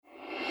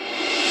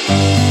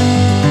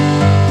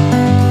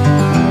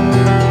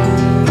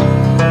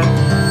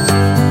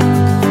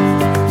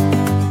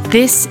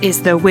This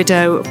is the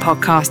Widow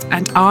Podcast,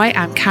 and I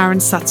am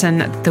Karen Sutton,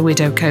 the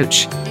Widow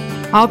Coach.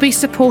 I'll be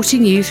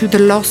supporting you through the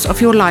loss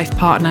of your life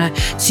partner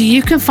so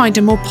you can find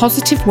a more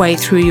positive way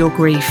through your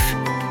grief.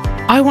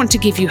 I want to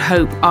give you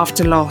hope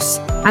after loss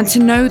and to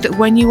know that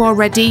when you are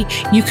ready,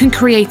 you can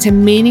create a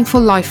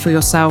meaningful life for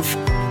yourself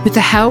with the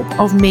help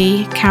of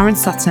me, Karen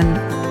Sutton,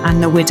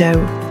 and the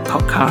Widow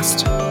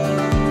Podcast.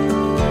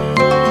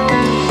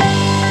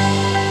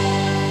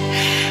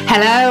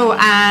 Hello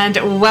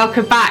and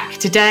welcome back.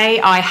 Today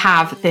I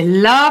have the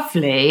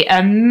lovely,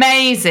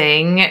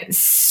 amazing,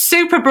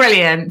 super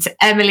brilliant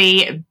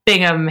Emily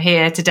Bingham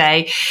here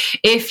today.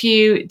 If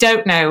you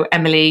don't know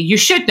Emily, you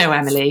should know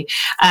Emily.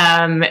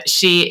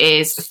 She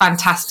is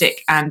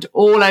fantastic and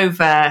all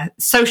over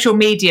social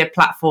media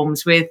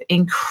platforms with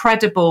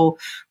incredible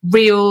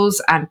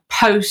reels and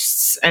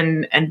posts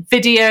and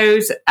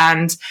videos.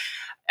 And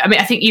I mean,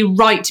 I think you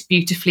write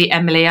beautifully,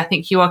 Emily. I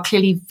think you are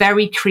clearly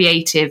very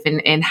creative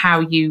in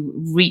how you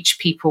reach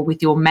people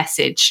with your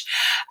message.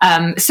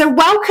 So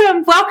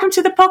welcome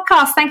to the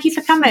podcast. Thank you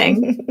for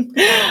coming.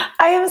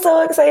 I am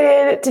so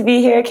excited to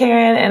be here,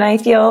 Karen, and I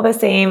feel the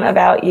same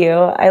about you.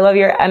 I love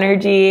your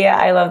energy.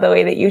 I love the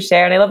way that you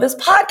share, and I love this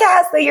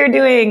podcast that you're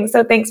doing.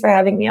 So thanks for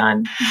having me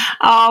on.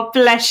 Oh,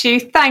 bless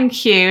you.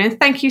 Thank you. And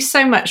thank you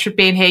so much for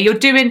being here. You're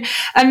doing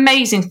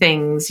amazing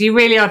things. You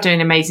really are doing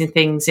amazing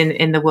things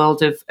in the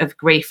world of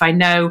grief. I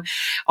know,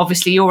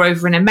 obviously, you're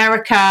over in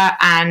America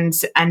and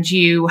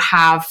you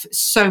have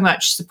so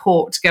much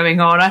support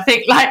going on. I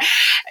think like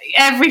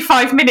every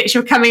 5 minutes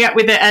you're coming up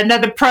with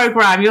another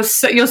program. You're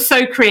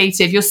so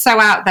creative. You're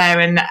so out there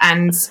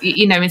and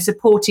you know, in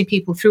supporting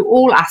people through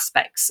all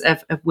aspects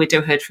of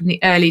widowhood, from the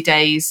early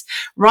days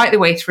right the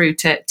way through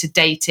to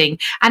dating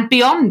and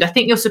beyond. I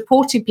think you're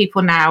supporting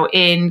people now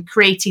in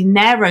creating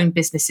their own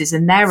businesses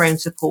and their own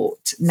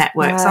support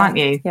networks, aren't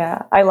you?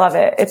 Yeah, I love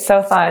it. It's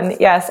so fun.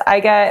 Yes, I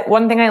get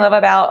one thing I love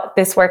about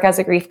this work as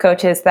a grief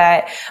coach is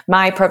that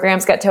my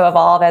programs get to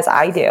evolve as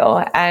I do,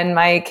 and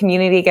my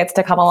community gets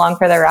to come along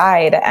for the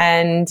ride.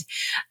 And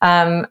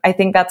I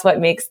think that's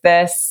what makes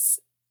this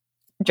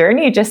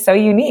journey just so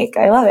unique.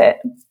 I love it.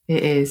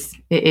 It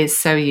is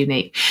so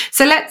unique.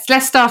 So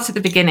let's start at the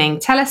beginning.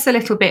 Tell us a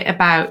little bit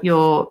about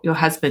your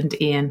husband,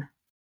 Ian.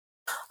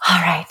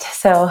 All right.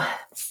 So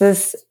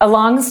this is a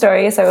long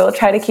story, so I will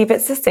try to keep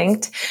it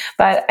succinct.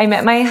 But I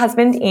met my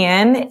husband,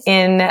 Ian,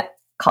 in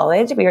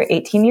college. We were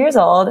 18 years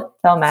old,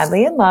 fell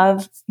madly in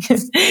love,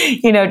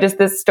 you know, just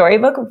this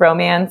storybook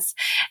romance,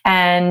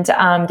 and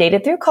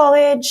dated through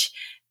college,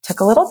 took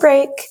a little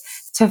break,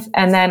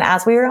 and then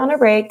as we were on a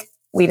break,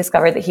 we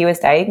discovered that he was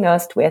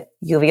diagnosed with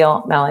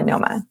uveal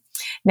melanoma.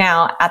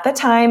 Now, at the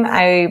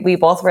time, we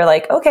both were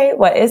like, okay,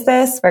 what is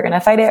this? We're going to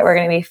fight it. We're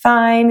going to be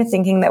fine,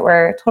 thinking that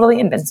we're totally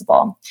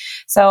invincible.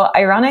 So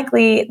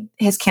ironically,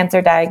 his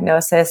cancer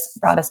diagnosis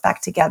brought us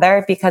back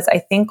together because I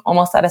think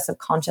almost at a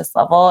subconscious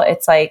level,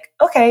 it's like,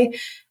 okay,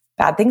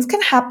 bad things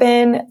can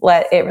happen.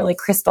 Let it really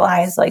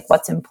crystallize like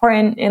what's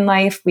important in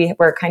life.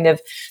 We're kind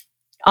of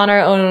on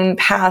our own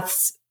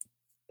paths,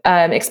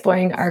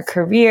 exploring our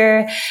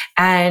career.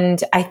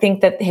 And I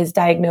think that his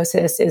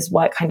diagnosis is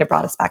what kind of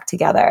brought us back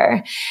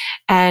together.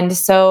 And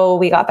so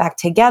we got back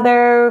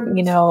together,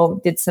 you know,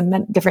 did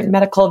some different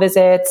medical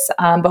visits.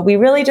 But we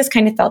really just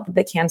kind of felt that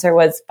the cancer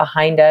was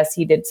behind us.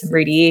 He did some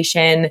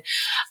radiation.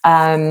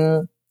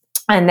 And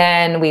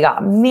then we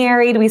got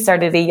married. We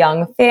started a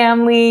young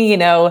family, you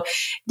know,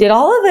 did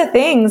all of the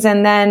things.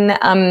 And then,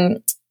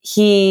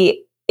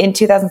 in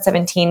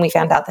 2017, we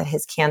found out that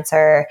his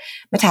cancer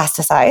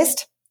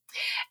metastasized.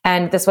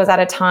 And this was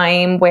at a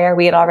time where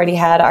we had already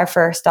had our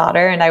first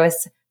daughter, and I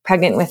was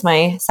pregnant with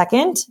my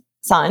second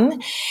son.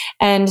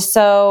 And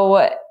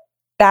so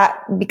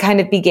that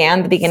kind of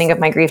began the beginning of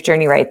my grief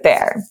journey right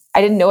there. I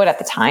didn't know it at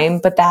the time,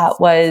 but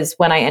that was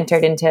when I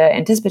entered into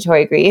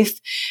anticipatory grief,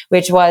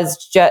 which was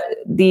just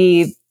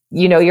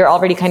you're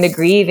already kind of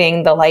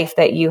grieving the life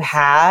that you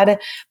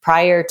had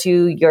prior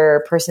to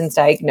your person's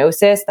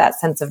diagnosis, that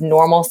sense of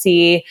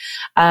normalcy,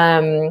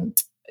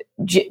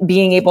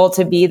 being able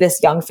to be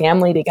this young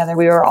family together.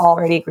 We were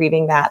already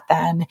grieving that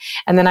then.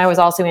 And then I was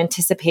also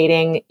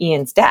anticipating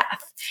Ian's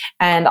death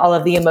and all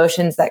of the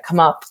emotions that come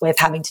up with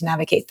having to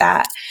navigate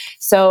that.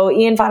 So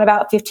Ian fought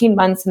about 15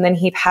 months and then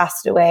he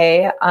passed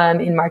away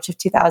in March of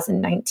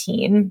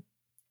 2019.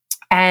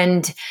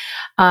 And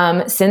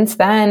since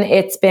then,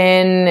 it's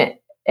been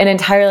an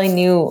entirely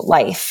new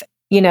life.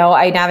 You know,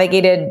 I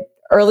navigated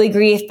early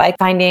grief by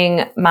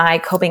finding my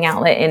coping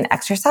outlet in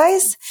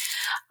exercise,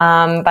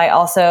 by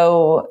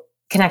also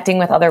connecting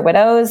with other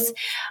widows,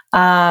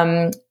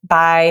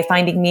 by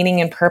finding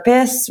meaning and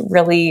purpose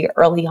really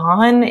early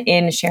on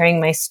in sharing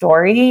my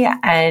story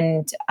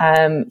and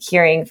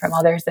hearing from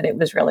others that it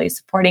was really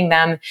supporting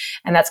them.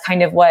 And that's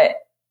kind of what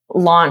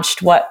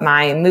launched what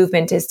my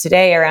movement is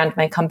today around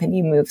my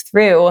company, Move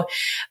Thru.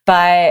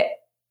 But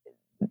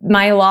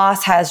my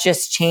loss has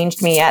just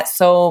changed me at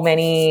so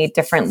many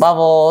different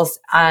levels.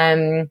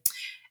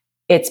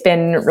 It's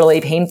been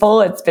really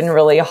painful. It's been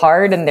really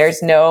hard. And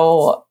there's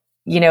no,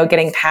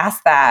 getting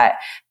past that.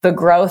 The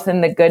growth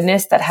and the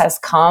goodness that has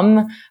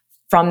come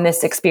from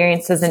this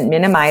experience doesn't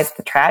minimize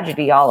the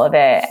tragedy, all of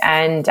it.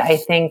 And I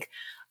think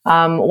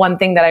one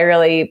thing that I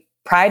really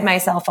pride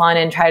myself on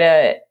and try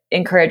to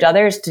encourage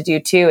others to do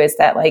too is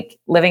that like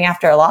living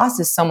after a loss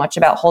is so much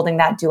about holding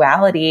that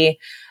duality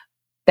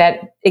that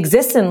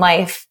exists in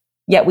life,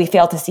 yet we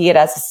fail to see it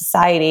as a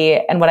society.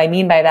 And what I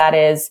mean by that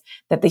is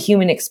that the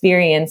human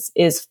experience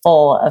is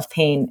full of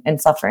pain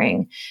and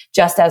suffering,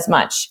 just as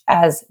much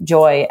as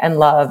joy and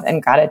love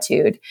and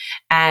gratitude.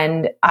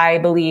 And I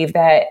believe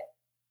that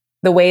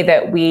the way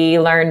that we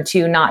learn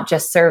to not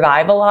just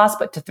survive a loss,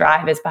 but to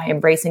thrive is by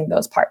embracing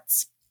those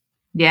parts.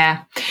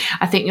 Yeah,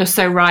 I think you're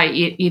so right.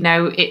 You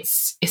know,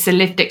 it's a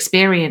lived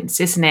experience,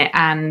 isn't it?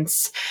 And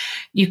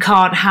you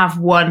can't have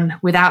one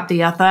without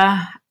the other.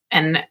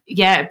 And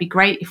yeah, it'd be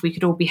great if we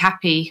could all be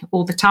happy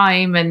all the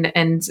time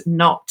and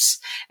not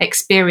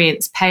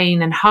experience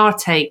pain and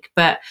heartache.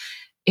 But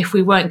if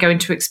we weren't going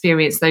to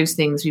experience those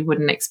things, we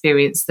wouldn't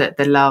experience the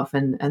love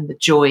and the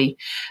joy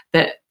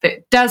that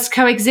does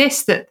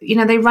coexist, that, you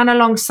know, they run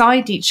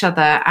alongside each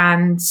other,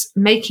 and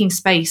making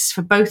space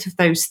for both of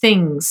those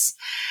things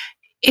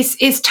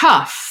is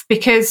tough,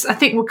 because I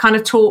think we're kind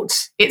of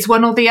taught it's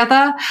one or the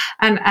other,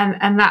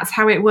 and that's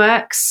how it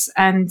works.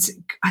 And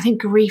I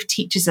think grief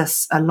teaches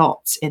us a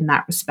lot in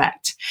that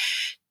respect.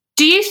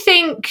 Do you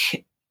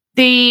think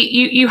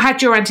you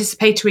had your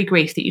anticipatory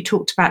grief that you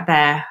talked about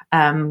there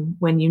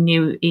when you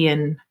knew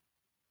Ian's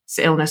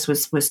illness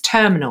was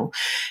terminal?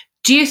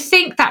 Do you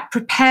think that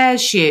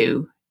prepares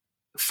you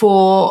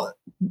for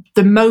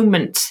the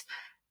moment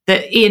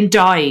that Ian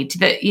died,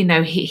 that, you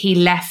know, he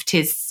left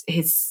his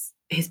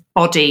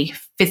body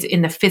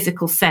in the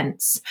physical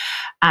sense,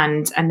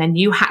 and then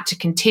you had to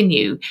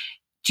continue?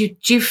 Do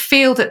you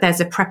feel that there's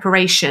a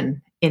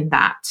preparation in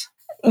that?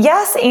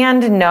 Yes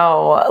and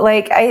no.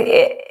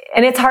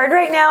 And it's hard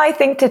right now, I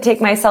think, to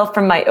take myself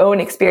from my own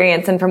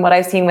experience and from what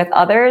I've seen with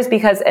others,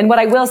 and what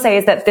I will say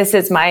is that this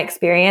is my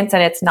experience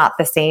and it's not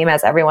the same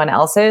as everyone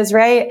else's,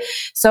 right?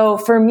 So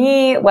for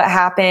me, what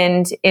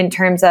happened in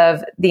terms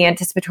of the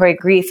anticipatory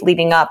grief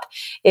leading up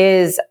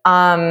is,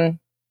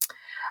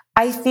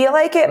 I feel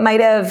like it might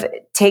have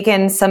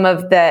taken some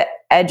of the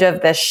edge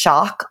of the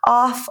shock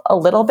off a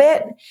little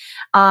bit.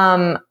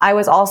 I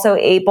was also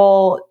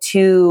able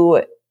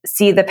to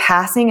see the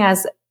passing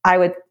as I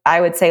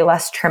would say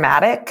less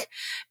traumatic,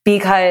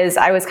 because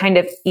I was kind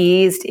of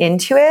eased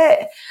into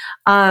it.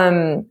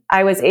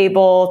 I was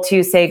able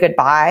to say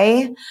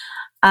goodbye.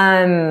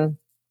 But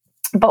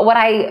what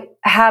I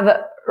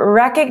have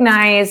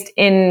recognized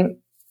in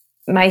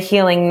my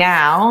healing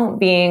now,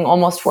 being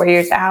almost 4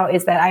 years out,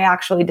 is that I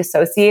actually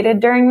dissociated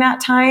during that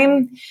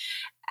time.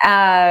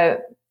 And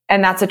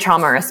that's a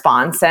trauma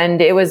response.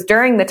 And it was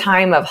during the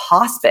time of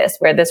hospice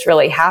where this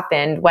really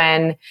happened,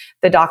 when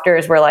the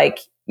doctors were like,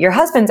 your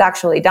husband's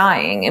actually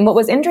dying. And what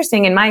was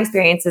interesting in my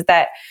experience is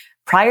that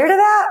prior to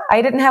that,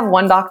 I didn't have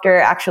one doctor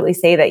actually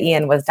say that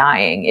Ian was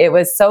dying. It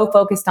was so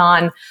focused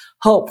on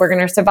hope. We're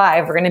going to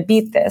survive. We're going to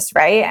beat this,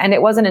 right? And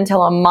it wasn't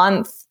until a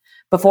month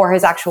before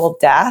his actual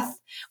death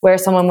where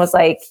someone was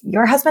like,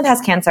 your husband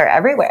has cancer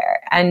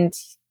everywhere and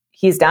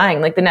he's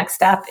dying. Like, the next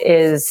step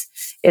is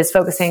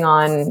focusing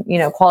on, you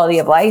know, quality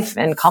of life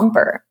and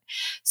comfort.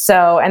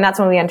 So, and that's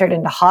when we entered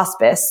into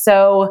hospice.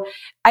 So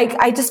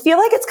I just feel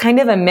like it's kind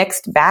of a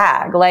mixed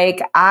bag.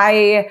 Like,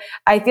 I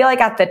feel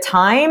like at the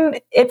time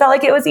it felt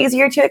like it was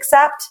easier to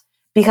accept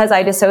because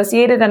I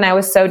dissociated and I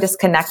was so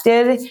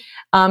disconnected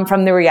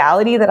from the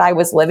reality that I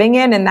was living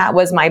in. And that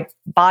was my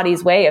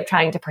body's way of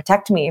trying to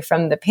protect me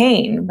from the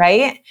pain.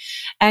 Right.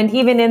 And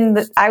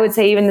even I would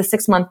say even the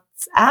 6 months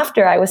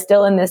after, I was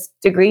still in this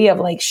degree of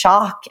like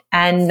shock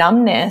and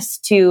numbness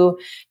to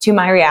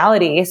my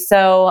reality.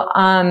 So,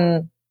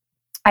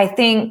 I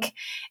think,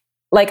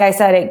 like I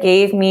said, it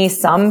gave me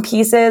some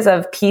pieces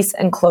of peace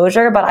and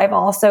closure, but I've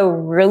also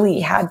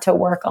really had to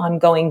work on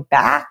going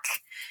back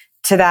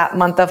to that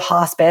month of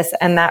hospice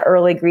and that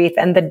early grief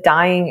and the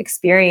dying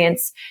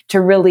experience to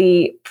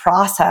really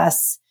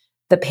process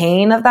the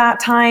pain of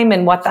that time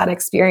and what that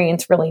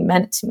experience really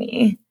meant to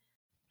me.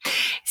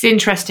 It's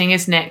interesting,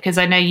 isn't it? Because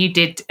I know you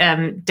did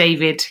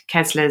David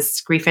Kessler's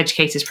Grief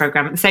Educators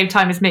program at the same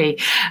time as me,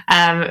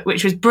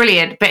 which was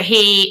brilliant. But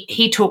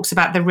he talks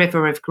about the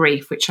river of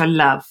grief, which I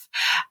love.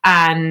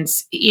 And,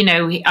 you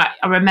know,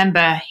 I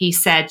remember he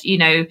said, you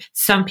know,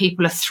 some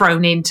people are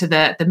thrown into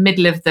the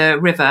middle of the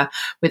river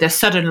with a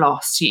sudden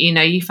loss. You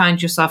know, you find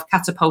yourself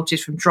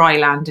catapulted from dry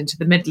land into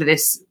the middle of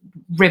this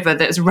river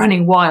that's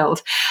running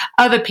wild.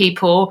 Other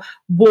people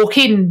walk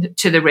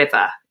into the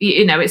river.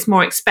 You know, it's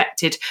more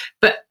expected.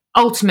 But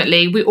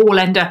ultimately, we all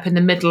end up in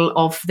the middle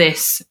of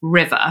this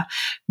river,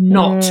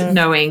 not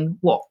knowing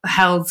what the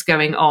hell's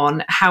going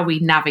on, how we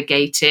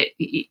navigate it,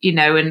 you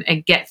know,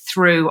 and get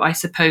through, I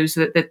suppose,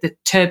 the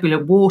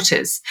turbulent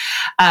waters.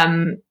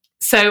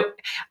 So,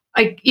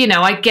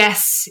 I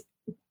guess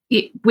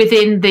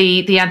within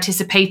the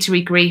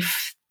anticipatory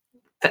grief,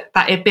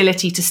 that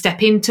ability to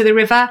step into the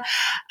river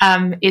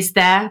is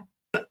there.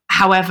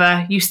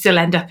 However, you still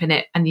end up in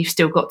it and you've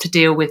still got to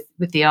deal with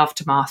the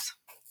aftermath.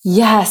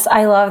 Yes,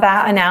 I love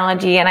that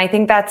analogy. And I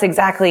think that's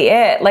exactly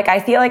it. Like, I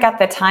feel like at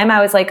the time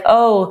I was like,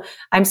 oh,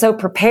 I'm so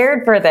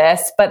prepared for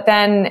this. But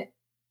then,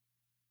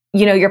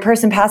 your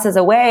person passes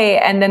away,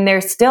 and then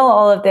there's still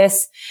all of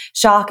this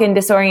shock and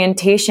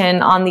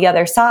disorientation on the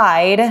other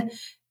side,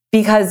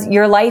 because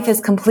your life is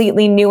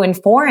completely new and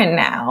foreign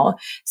now.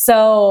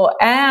 So,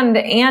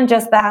 and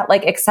just that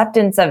like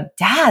acceptance of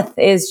death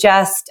is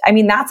just,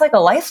 that's like a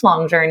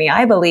lifelong journey,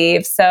 I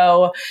believe.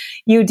 So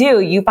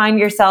you find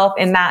yourself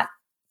in that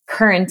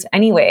current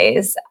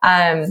anyways.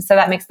 So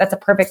that's a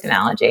perfect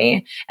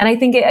analogy. And I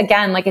think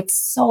it's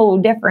so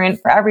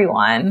different for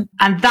everyone.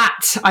 And that,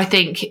 I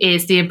think,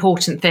 is the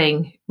important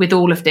thing with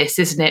all of this,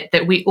 isn't it?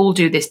 That we all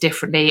do this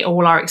differently.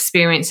 All our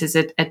experiences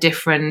are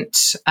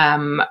different.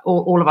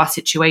 All of our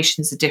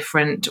situations are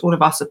different. All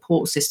of our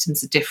support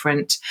systems are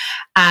different.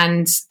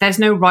 And there's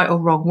no right or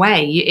wrong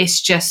way. It's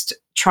just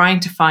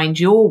trying to find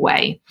your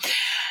way.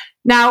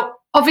 Now,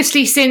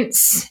 obviously,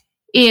 since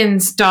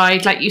Ian's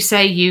died, like you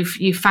say,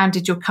 you've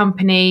founded your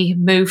company,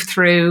 moved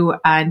Thru,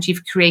 and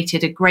you've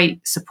created a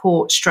great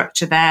support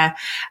structure there,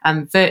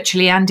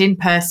 virtually and in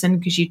person,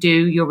 because you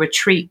do your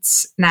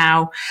retreats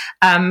now.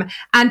 And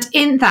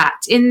in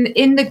that,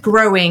 in the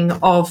growing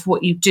of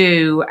what you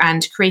do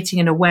and creating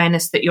an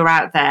awareness that you're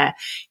out there,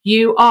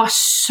 you are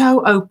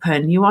so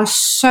open, you are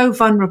so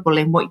vulnerable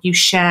in what you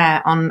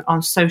share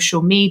on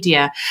social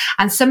media.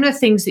 And some of the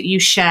things that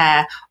you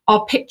share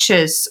are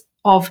pictures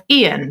of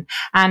Ian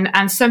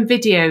and some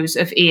videos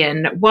of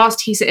Ian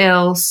whilst he's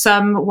ill,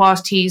 some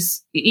whilst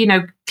he's,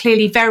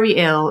 clearly very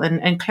ill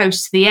and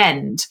close to the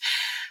end.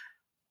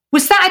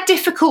 Was that a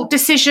difficult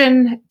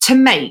decision to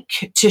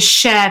make, to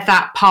share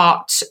that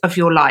part of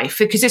your life?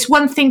 Because it's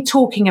one thing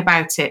talking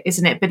about it,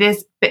 isn't it? But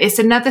it's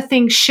another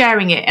thing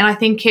sharing it. And I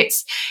think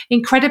it's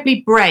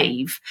incredibly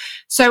brave.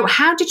 So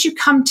how did you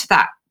come to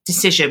that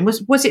decision?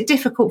 Was it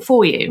difficult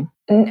for you?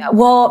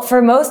 Well,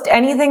 for most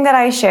anything that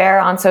I share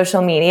on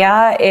social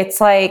media,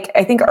 it's like,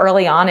 I think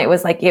early on, it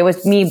was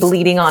me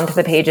bleeding onto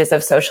the pages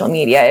of social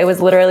media. It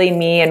was literally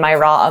me and my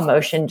raw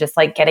emotion, just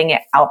like getting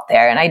it out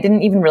there. And I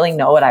didn't even really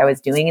know what I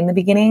was doing in the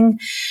beginning.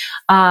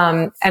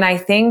 And I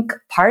think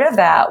part of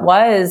that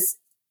was,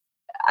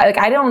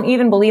 I don't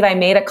even believe I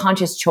made a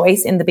conscious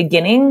choice in the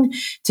beginning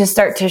to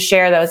start to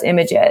share those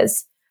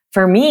images.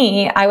 For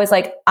me, I was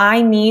like,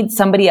 I need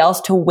somebody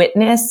else to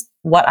witness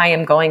what I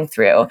am going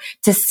through,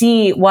 to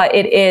see what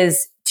it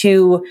is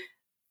to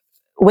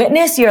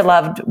witness your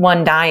loved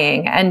one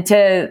dying and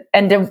to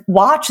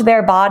watch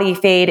their body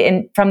fade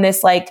in from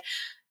this like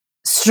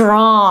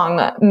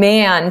strong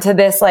man to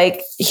this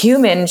like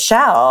human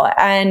shell.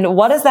 And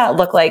what does that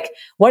look like?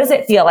 What does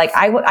it feel like?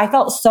 I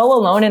felt so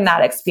alone in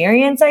that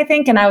experience, I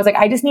think. And I was like,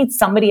 I just need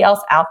somebody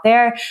else out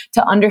there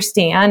to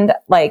understand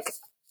like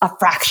a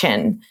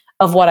fraction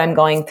of what I'm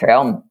going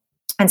through.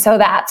 And so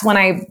that's when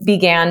I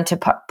began to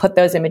put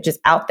those images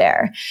out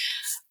there.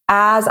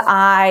 As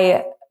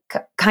I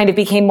kind of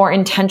became more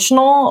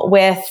intentional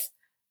with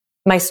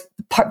my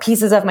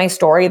pieces of my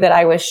story that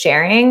I was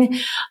sharing,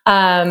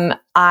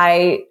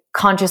 I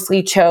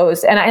consciously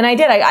chose, and I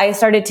did. I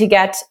started to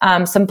get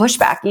some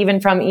pushback, even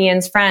from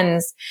Ian's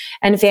friends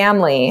and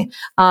family,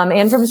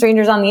 and from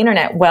strangers on the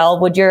internet. Well,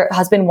 would your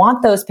husband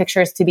want those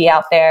pictures to be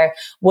out there?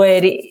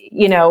 Would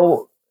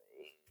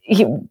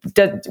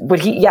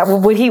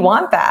would he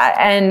want that?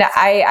 And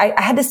I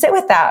had to sit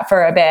with that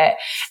for a bit.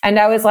 And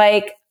I was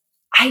like,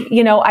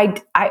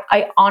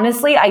 I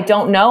honestly, I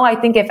don't know. I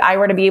think if I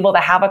were to be able to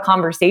have a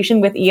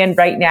conversation with Ian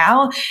right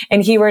now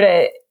and he were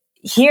to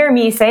hear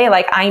me say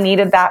like, I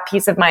needed that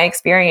piece of my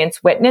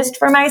experience witnessed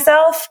for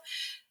myself,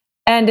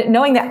 and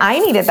knowing that I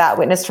needed that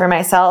witnessed for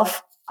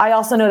myself, I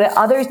also know that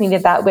others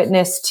needed that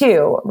witness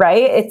too,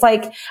 right? It's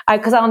like,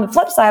 because on the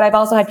flip side, I've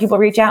also had people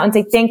reach out and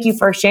say, thank you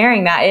for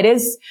sharing that. It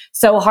is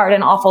so hard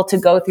and awful to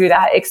go through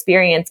that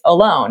experience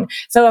alone.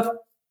 So if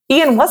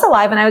Ian was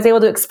alive and I was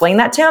able to explain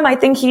that to him, I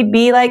think he'd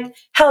be like,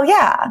 hell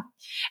yeah.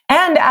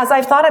 And as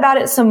I've thought about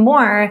it some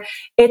more,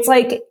 it's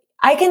like,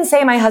 I can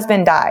say my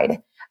husband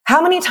died.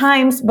 How many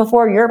times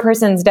before your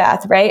person's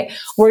death, right?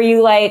 Were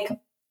you like,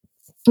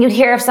 you'd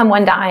hear of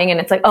someone dying and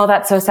it's like, oh,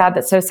 that's so sad.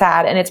 That's so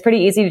sad. And it's pretty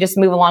easy to just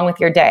move along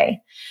with your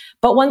day.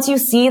 But once you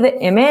see the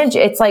image,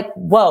 it's like,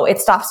 whoa, it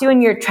stops you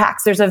in your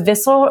tracks. There's a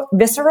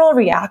visceral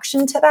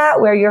reaction to that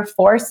where you're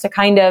forced to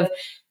kind of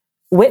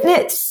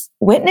witness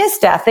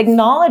death,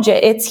 acknowledge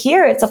it. It's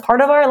here. It's a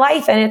part of our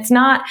life. And it's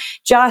not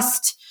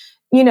just,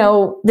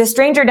 the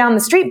stranger down the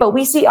street, but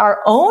we see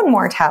our own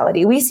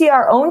mortality. We see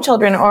our own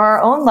children or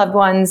our own loved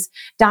ones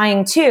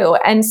dying too.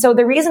 And so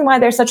the reason why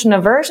there's such an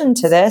aversion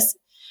to this,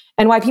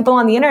 and why people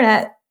on the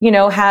internet,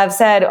 have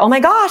said, oh my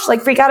gosh,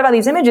 like freak out about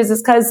these images,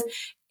 is because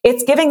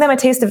it's giving them a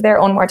taste of their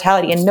own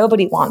mortality. And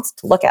nobody wants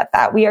to look at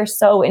that. We are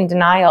so in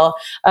denial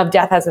of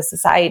death as a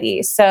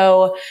society.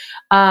 So,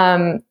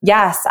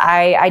 yes,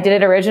 I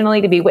did it originally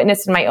to be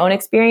witnessed in my own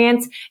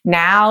experience.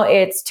 Now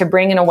it's to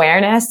bring an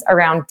awareness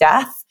around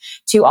death,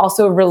 to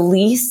also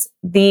release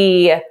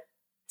the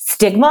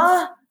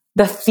stigma,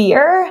 the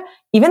fear,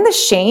 even the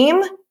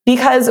shame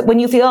because when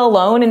you feel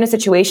alone in a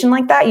situation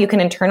like that, you can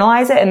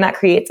internalize it, and that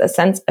creates a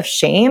sense of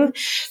shame.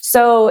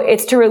 So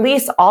it's to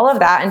release all of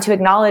that and to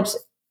acknowledge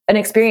an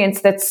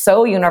experience that's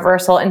so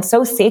universal and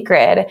so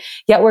sacred,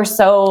 yet we're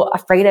so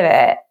afraid of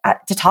it,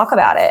 to talk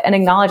about it and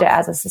acknowledge it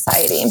as a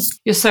society.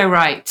 You're so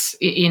right.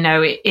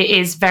 It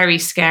is very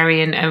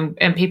scary,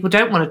 and people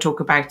don't want to talk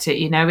about it.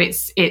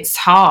 It's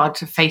hard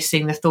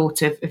facing the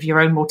thought of your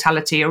own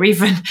mortality, or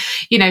even,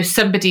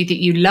 somebody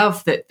that you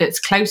love that's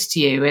close to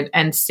you,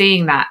 and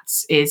seeing that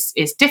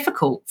is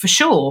difficult for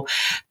sure.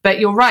 But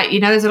you're right.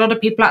 There's a lot of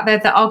people out there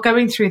that are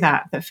going through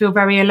that feel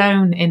very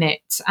alone in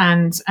it.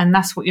 And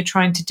that's what you're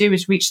trying to do,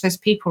 is reach those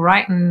people,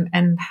 right?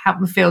 And help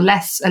them feel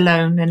less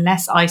alone and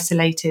less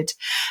isolated,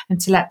 and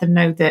to let them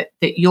know that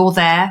you're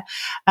there,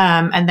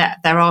 and that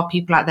there are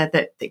people out there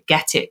that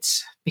get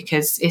it,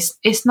 because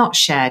it's not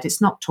shared, it's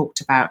not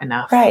talked about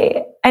enough.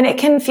 Right. And it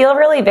can feel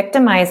really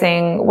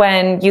victimizing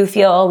when you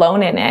feel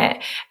alone in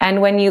it,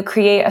 and when you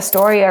create a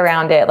story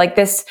around it like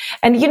this.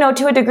 And,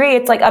 to a degree,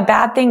 it's like a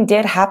bad thing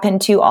did happen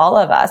to all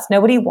of us.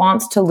 Nobody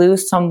wants to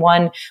lose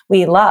someone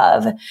we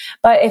love.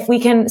 But if we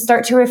can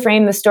start to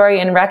reframe the story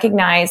and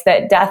recognize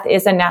that death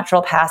is a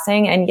natural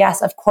passing, and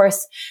yes, of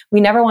course, we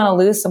never want to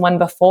lose someone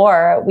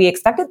before we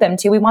expected them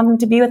to. We want them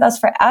to be with us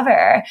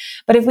forever.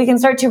 But if we can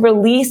start to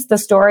release the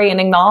story and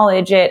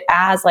acknowledge it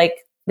as like,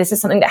 this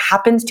is something that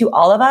happens to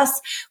all of us,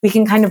 we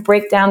can kind of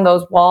break down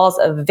those walls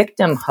of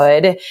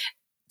victimhood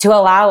to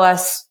allow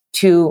us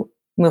to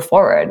move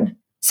forward.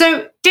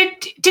 So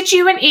did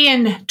you and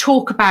Ian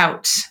talk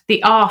about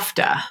the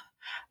after,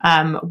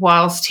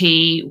 whilst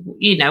he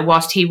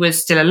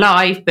was still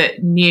alive,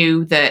 but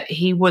knew that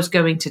he was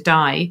going to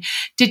die?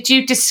 Did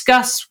you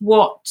discuss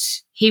what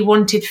he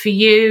wanted for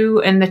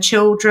you and the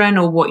children,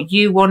 or what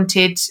you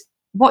wanted?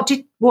 What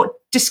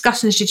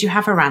discussions did you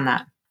have around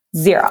that?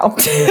 Zero.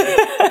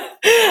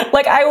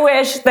 Like, I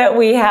wish that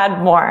we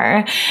had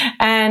more.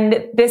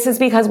 And this is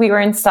because we were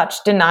in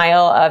such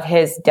denial of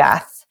his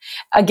death.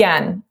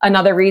 Again,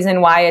 another reason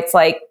why it's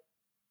like,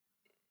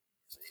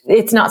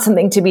 it's not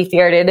something to be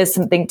feared. It is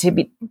something to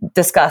be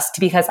discussed,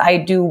 because I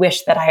do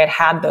wish that I had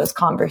had those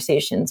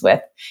conversations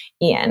with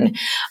Ian.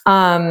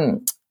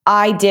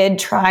 I did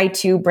try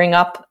to bring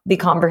up the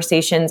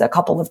conversations a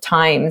couple of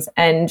times.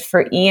 And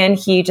for Ian,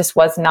 he just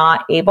was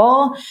not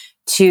able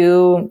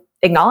to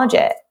acknowledge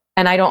it.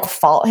 And I don't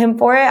fault him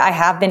for it. I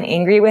have been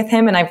angry with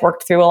him, and I've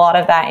worked through a lot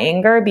of that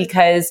anger,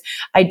 because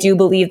I do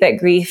believe that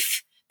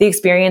grief, the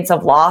experience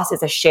of loss,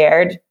 is a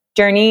shared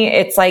journey.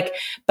 It's like,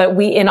 but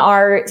in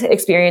our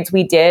experience,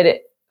 we did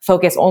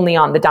focus only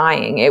on the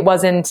dying. It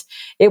wasn't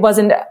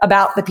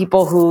about the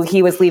people who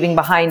he was leaving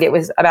behind. It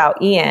was about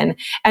Ian.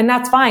 And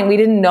that's fine. We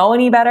didn't know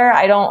any better.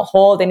 I don't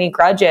hold any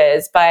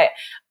grudges, but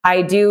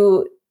I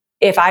do,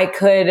 if I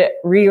could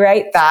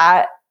rewrite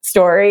that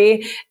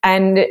story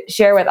and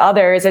share with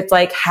others, it's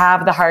like,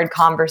 have the hard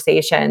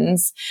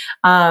conversations.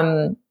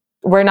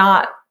 We're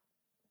not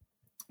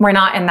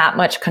in that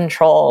much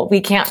control. We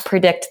can't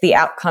predict the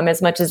outcome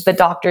as much as the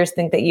doctors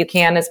think that you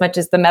can, as much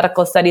as the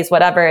medical studies,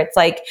 whatever. It's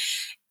like,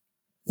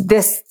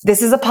 this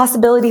is a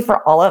possibility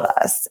for all of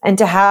us. And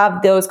to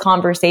have those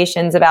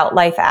conversations about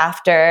life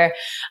after,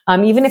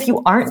 even if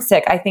you aren't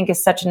sick, I think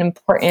is such an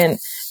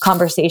important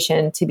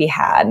conversation to be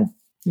had.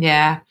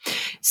 Yeah,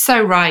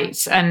 so right.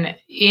 And,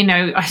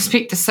 I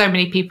speak to so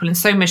many people, and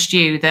so must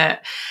you,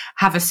 that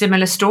have a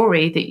similar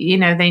story,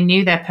 that, they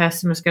knew their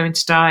person was going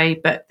to die,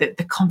 but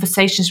the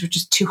conversations were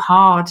just too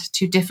hard,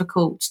 too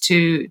difficult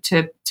to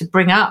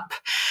bring up,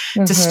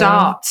 to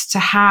start, to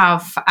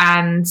have.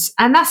 And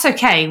that's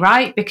okay,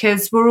 right?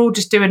 Because we're all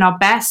just doing our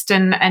best,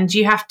 and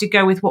you have to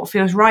go with what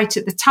feels right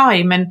at the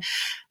time.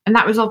 And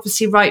that was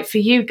obviously right for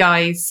you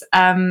guys.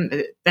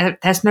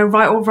 There's no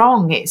right or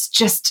wrong. It's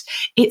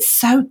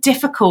so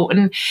difficult.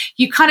 And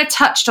you kind of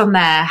touched on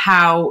there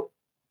how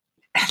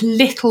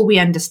little we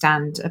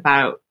understand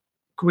about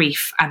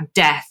grief and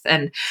death,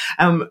 and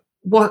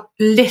what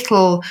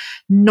little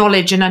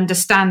knowledge and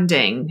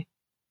understanding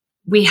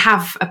we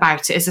have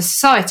about it as a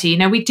society.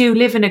 We do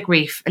live in a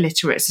grief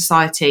illiterate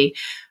society.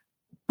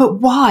 But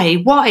why?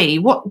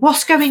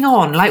 What's going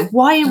on? Like,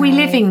 why are we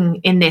living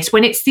in this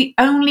when it's the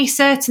only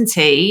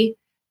certainty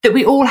that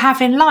we all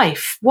have in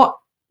life?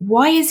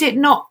 Why is it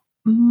not?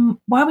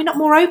 Why are we not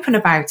more open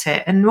about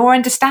it and more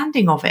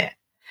understanding of it?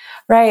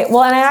 Right.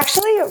 Well, and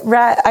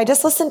I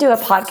just listened to a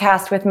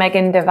podcast with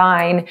Megan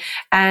Devine,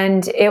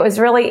 and it was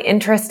really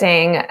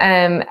interesting.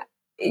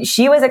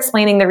 She was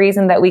explaining the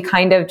reason that we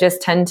kind of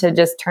just tend to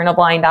just turn a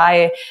blind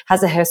eye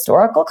has a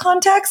historical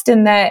context,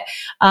 in that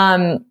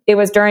it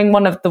was during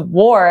one of the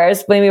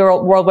wars, maybe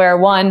World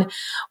War I,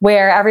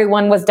 where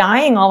everyone was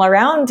dying all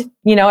around.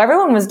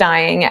 Everyone was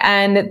dying,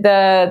 and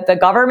the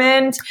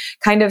government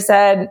kind of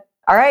said,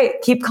 "All right,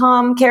 keep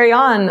calm, carry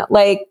on."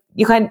 Like,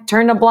 you can't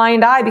turn a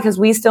blind eye, because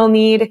we still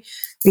need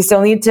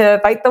to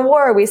fight the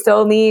war. We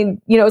still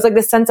need, it was like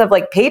this sense of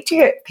like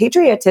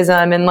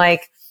patriotism, and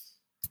like,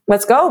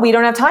 let's go. We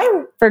don't have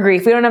time for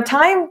grief. We don't have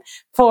time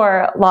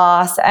for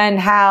loss. And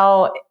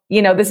how,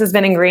 this has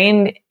been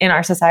ingrained in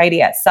our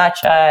society at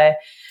such a,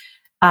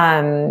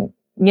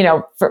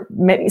 for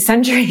many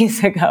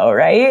centuries ago,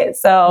 right?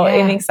 So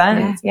it makes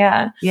sense.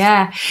 Yeah.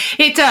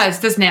 It does,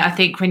 doesn't it? I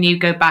think when you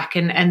go back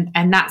and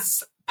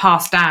that's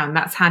passed down,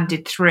 that's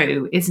handed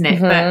through, isn't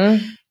it?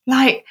 But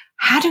like,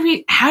 how do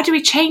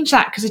we change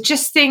that? Because I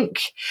just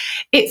think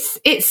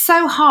it's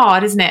so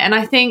hard, isn't it? And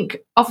I think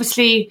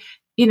obviously,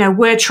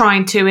 we're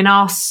trying to in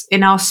our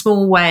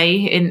small way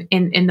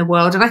in the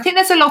world. And I think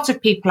there's a lot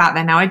of people out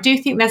there now. I do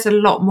think there's a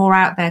lot more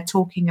out there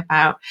talking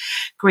about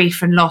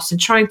grief and loss and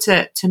trying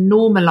to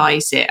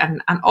normalize it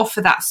and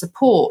offer that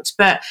support.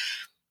 But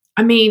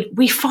I mean,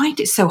 we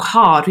find it so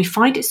hard. We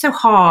find it so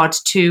hard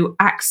to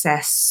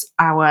access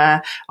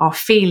our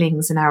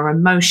feelings and our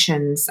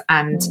emotions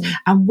and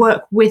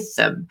work with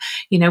them.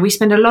 We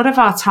spend a lot of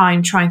our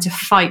time trying to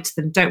fight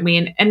them, don't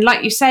we? And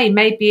like you say,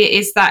 maybe it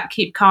is that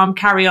keep calm,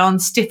 carry on,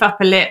 stiff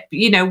upper lip.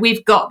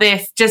 We've got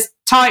this. Just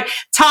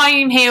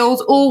time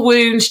heals all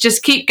wounds.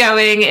 Just keep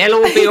going.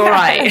 It'll all be all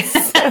right.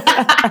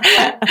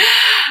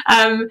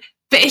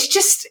 But it's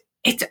just.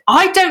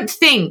 I don't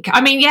think,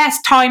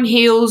 yes, time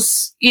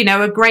heals,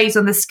 a graze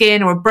on the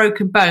skin or a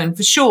broken bone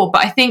for sure.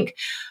 But I think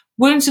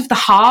wounds of the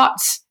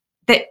heart,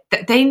 that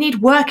they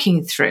need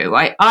working through,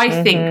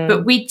 I think.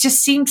 But we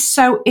just seem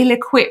so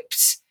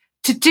ill-equipped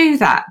to do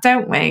that,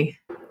 don't we?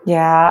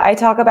 Yeah, I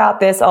talk about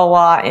this a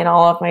lot in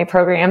all of my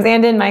programs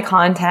and in my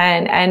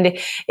content. And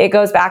it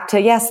goes back to,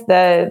 yes,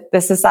 the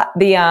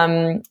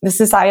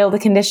societal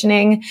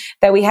conditioning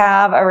that we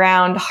have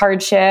around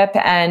hardship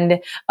and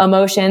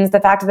emotions, the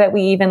fact that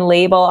we even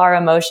label our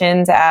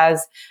emotions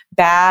as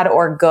bad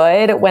or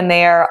good when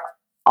they are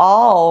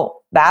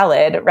all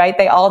valid, right?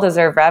 They all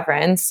deserve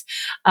reverence.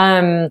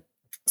 So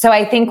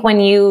I think when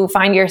you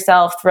find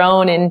yourself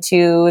thrown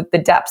into the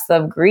depths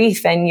of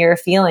grief and you're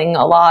feeling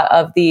a lot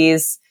of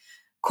these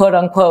quote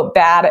unquote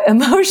bad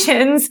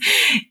emotions,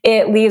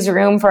 it leaves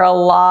room for a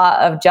lot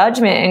of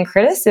judgment and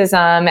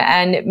criticism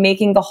and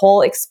making the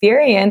whole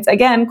experience,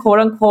 again, quote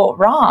unquote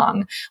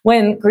wrong.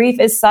 When grief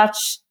is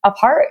such a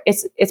part,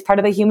 it's part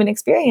of the human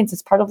experience.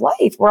 It's part of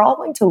life. We're all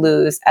going to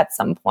lose at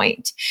some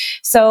point.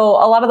 So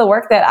a lot of the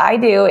work that I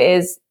do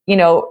is,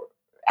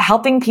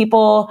 helping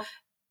people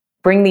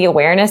bring the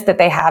awareness that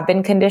they have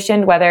been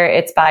conditioned, whether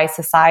it's by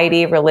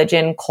society,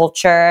 religion,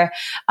 culture,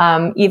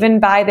 even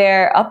by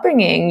their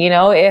upbringing.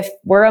 If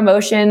were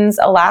emotions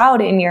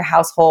allowed in your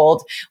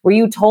household, were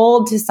you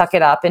told to suck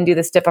it up and do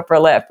the stiff upper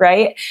lip,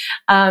 right?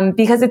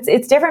 Because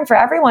it's different for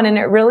everyone. And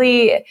it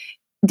really,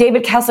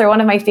 David Kessler,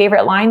 one of my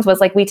favorite lines was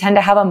like, we tend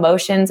to have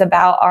emotions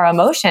about our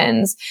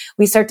emotions.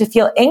 We start to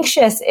feel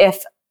anxious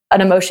if an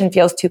emotion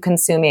feels too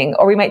consuming,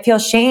 or we might feel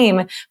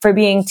shame for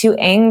being too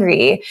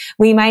angry.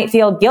 We might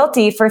feel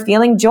guilty for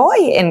feeling joy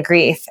in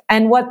grief.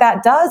 And what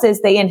that does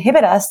is they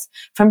inhibit us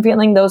from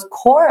feeling those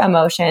core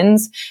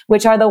emotions,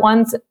 which are the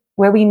ones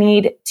where we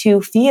need to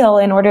feel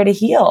in order to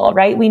heal,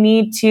 right? We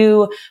need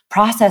to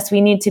process,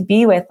 we need to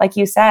be with, like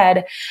you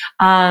said,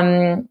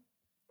 in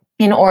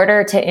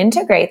order to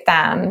integrate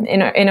them,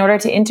 in order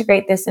to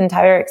integrate this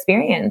entire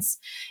experience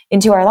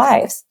into our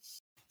lives.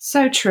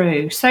 So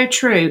true. So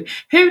true.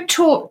 Who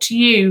taught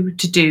you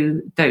to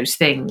do those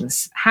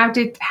things? How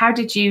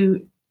did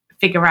you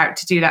figure out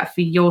to do that for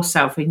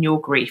yourself in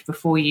your grief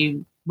before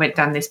you went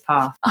down this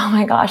path? Oh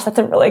my gosh, that's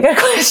a really good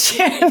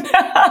question.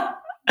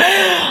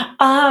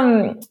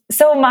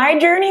 So my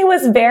journey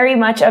was very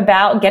much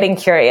about getting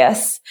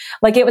curious.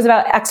 Like it was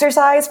about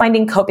exercise,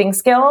 finding coping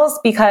skills,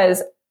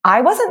 because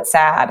I wasn't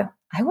sad.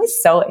 I was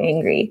so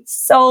angry.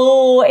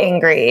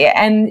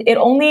 And it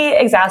only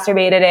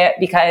exacerbated it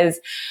because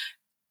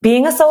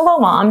being a solo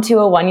mom to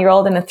a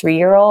 1-year-old and a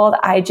 3-year-old,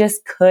 I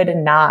just could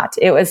not.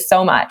 It was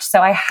so much.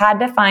 So I had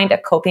to find a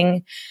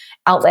coping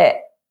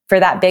outlet for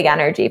that big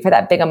energy, for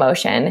that big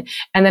emotion.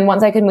 And then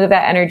once I could move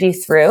that energy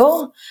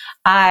through,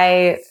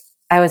 I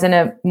was in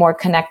a more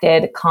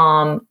connected,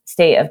 calm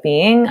state of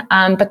being.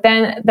 But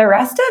then the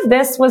rest of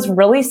this was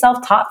really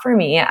self-taught for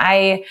me.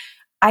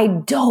 I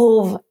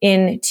dove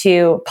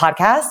into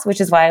podcasts,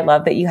 which is why I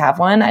love that you have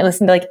one. I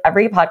listened to like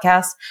every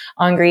podcast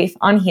on grief,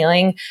 on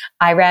healing.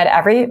 I read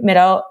every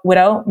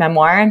widow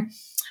memoir,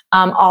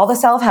 all the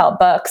self-help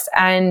books,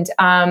 and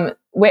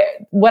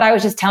what I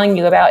was just telling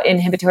you about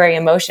inhibitory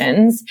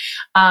emotions.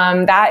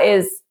 That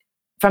is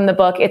from the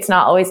book It's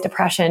Not Always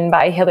Depression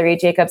by Hilary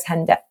Jacobs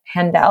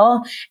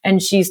Handel.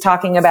 And she's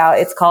talking about,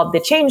 it's called the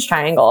change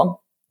triangle.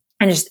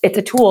 And it's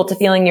a tool to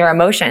feeling your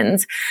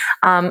emotions.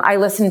 I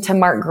listened to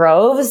Mark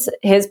Groves,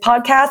 his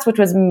podcast, which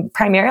was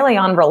primarily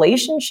on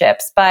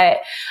relationships, but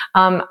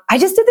I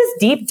just did this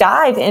deep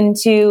dive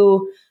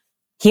into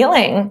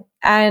healing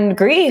and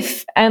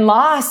grief and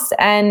loss.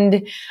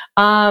 And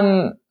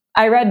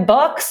I read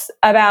books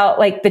about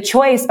like The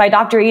Choice by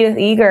Dr. Edith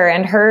Eger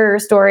and her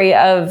story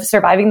of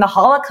surviving the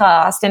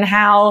Holocaust and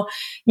how,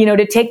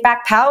 to take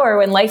back power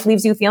when life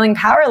leaves you feeling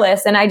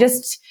powerless. And I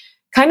just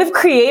kind of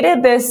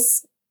created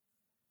this,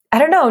 I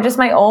don't know, just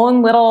my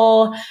own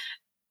little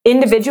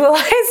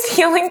individualized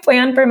healing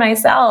plan for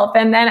myself.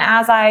 And then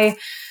as I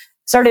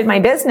started my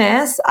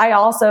business, I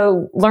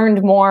also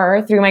learned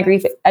more through my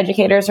grief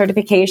educator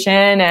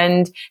certification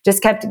and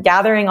just kept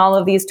gathering all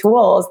of these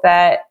tools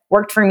that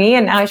worked for me,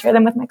 and now I share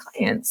them with my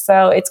clients.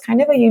 So it's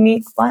kind of a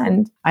unique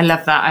blend. I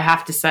love that. I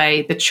have to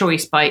say, The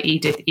Choice by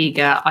Edith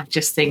Eger, I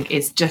just think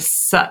is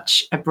just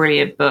such a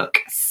brilliant book.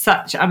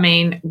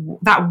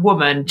 That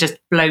woman just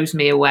blows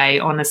me away,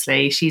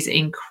 honestly. She's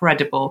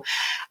incredible,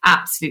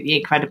 absolutely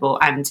incredible.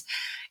 And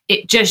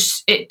it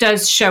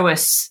does show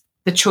us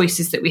the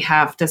choices that we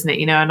have, doesn't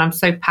it? And I'm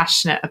so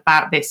passionate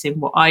about this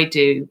in what I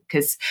do,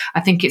 because I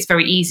think it's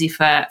very easy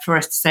for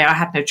us to say, I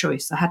had no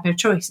choice.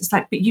 It's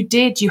like, but you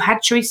did. You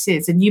had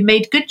choices, and you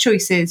made good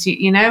choices,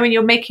 and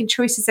you're making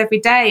choices every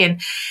day,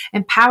 and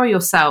empower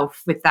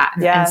yourself with that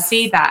and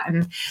see that.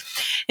 And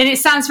it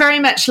sounds very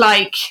much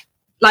like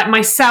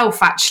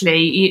myself,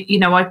 actually.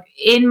 I,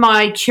 in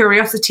my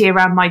curiosity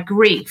around my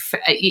grief,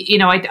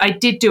 I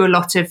did do a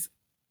lot of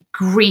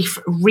grief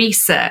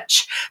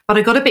research, but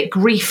I got a bit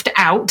griefed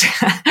out.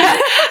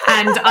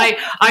 And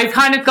I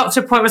kind of got to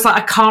a point where it's like,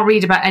 I can't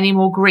read about any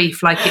more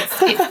grief. Like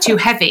it's too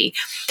heavy.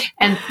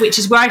 And which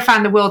is where I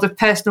found the world of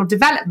personal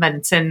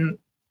development and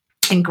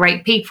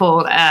great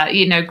people,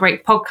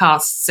 great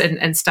podcasts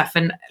and stuff.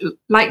 And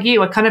like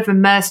you, I kind of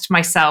immersed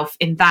myself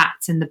in that,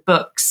 in the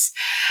books.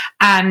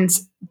 And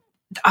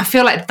I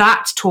feel like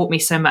that taught me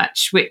so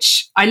much,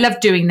 which I love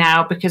doing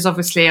now, because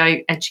obviously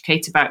I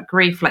educate about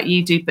grief like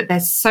you do, but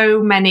there's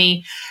so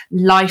many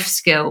life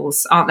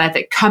skills, aren't there,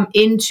 that come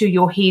into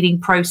your healing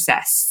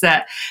process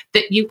that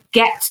you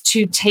get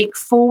to take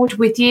forward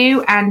with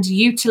you and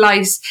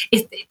utilize.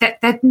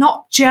 They're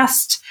not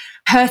just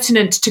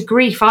pertinent to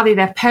grief, are they?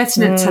 They're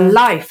pertinent to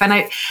life.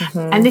 And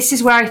and this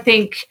is where I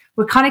think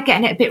we're kind of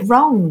getting it a bit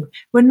wrong.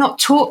 We're not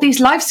taught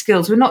these life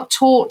skills. We're not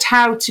taught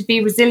how to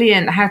be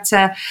resilient, how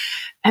to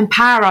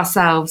empower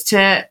ourselves,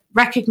 to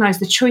recognize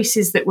the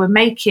choices that we're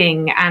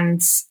making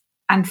and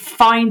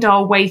find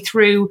our way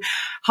through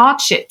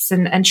hardships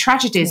and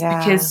tragedies.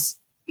 Because,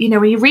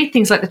 when you read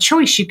things like The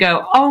Choice, you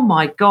go, oh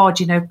my God,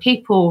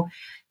 people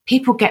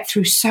get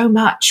through so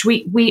much.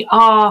 We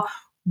are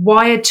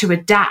wired to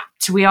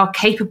adapt. We are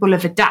capable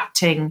of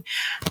adapting.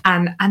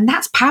 And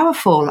that's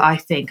powerful, I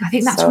think. I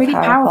think that's so really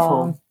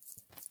powerful.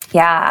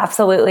 Yeah,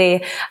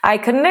 absolutely. I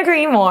couldn't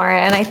agree more.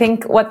 And I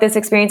think what this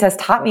experience has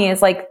taught me is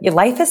like, your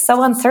life is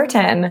so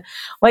uncertain.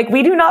 Like,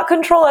 we do not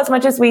control as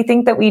much as we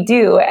think that we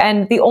do.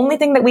 And the only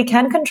thing that we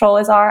can control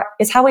is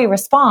how we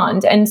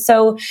respond. And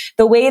so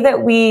the way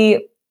that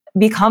we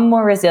become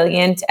more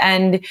resilient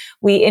and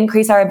we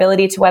increase our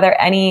ability to weather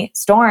any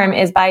storm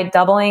is by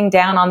doubling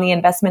down on the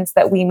investments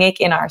that we make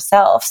in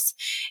ourselves,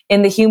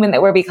 in the human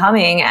that we're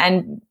becoming,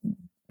 and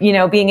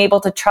being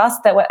able to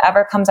trust that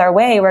whatever comes our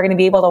way, we're going to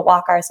be able to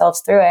walk ourselves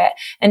through it.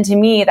 And to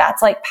me,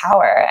 that's like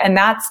power. And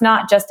that's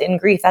not just in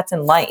grief, that's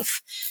in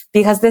life,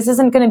 because this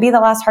isn't going to be the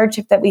last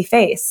hardship that we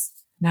face.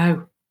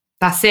 No,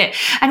 that's it.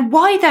 And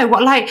why though?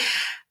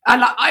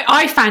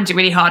 I found it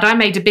really hard. I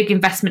made a big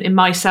investment in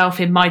myself,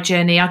 in my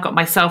journey. I got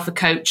myself a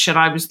coach, and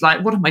I was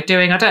like, what am I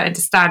doing? I don't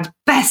understand.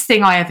 Best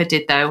thing I ever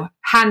did, though.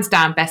 Hands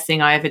down, best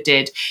thing I ever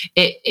did.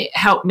 It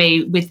helped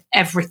me with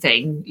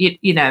everything,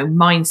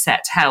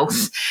 mindset,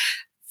 health,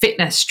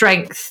 fitness,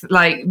 strength,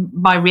 like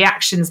my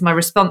reactions, my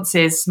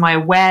responses, my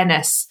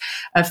awareness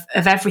of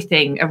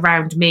everything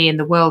around me and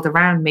the world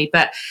around me.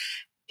 But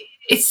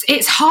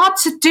it's hard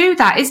to do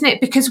that, isn't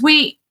it? Because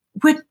we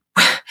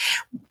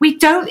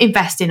don't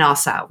invest in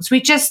ourselves.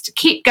 We just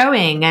keep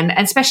going. And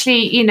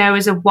especially,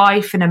 as a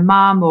wife and a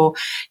mum, or,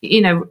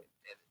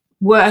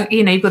 work,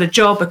 you've got a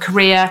job, a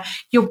career,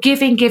 you're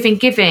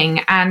giving.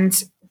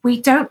 And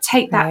we don't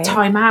take that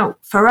time out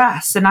for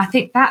us. And I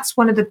think that's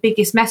one of the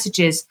biggest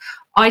messages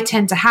I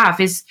tend to have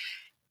is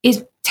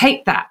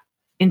take that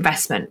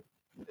investment,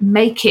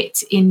 make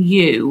it in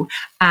you,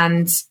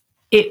 and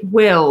it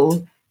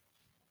will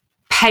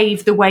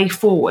pave the way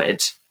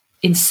forward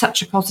in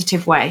such a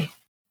positive way.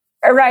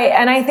 Right.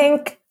 And I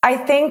think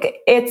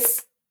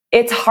it's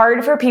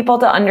hard for people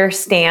to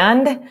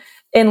understand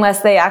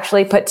unless they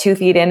actually put 2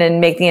 feet in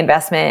and make the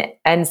investment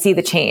and see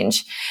the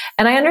change.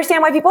 And I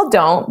understand why people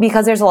don't,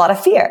 because there's a lot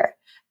of fear.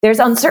 There's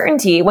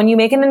uncertainty. When you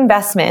make an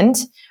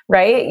investment,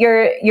 right,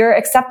 you're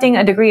accepting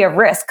a degree of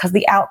risk because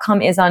the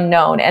outcome is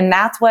unknown. And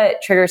that's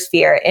what triggers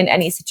fear in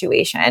any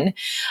situation.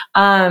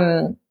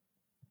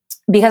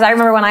 Because I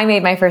remember when I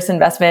made my first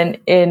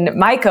investment in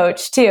my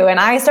coach too,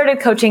 and I started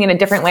coaching in a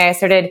different way. I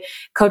started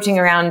coaching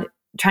around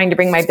trying to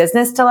bring my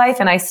business to life,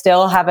 and I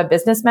still have a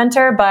business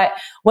mentor. But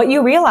what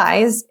you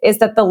realize is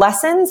that the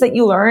lessons that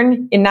you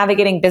learn in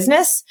navigating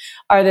business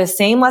are the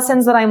same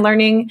lessons that I'm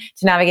learning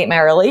to navigate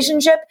my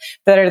relationship,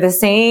 that are the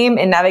same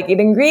in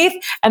navigating grief,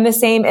 and the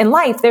same in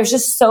life. There's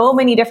just so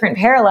many different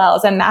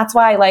parallels. And that's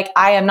why,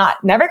 I am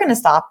never going to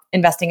stop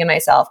investing in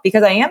myself,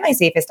 because I am my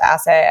safest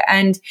asset.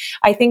 And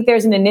I think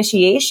there's an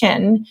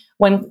initiation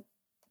when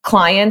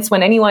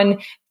anyone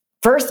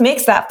first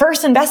makes that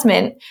first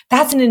investment,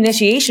 that's an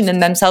initiation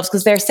in themselves,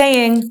 because they're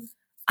saying,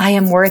 I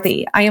am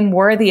worthy. I am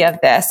worthy of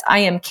this. I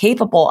am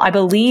capable. I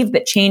believe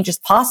that change is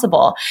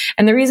possible.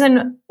 And the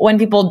reason when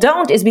people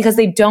don't is because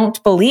they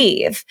don't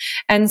believe.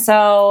 And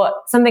so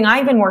something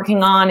I've been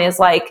working on is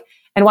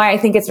and why I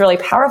think it's really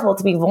powerful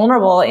to be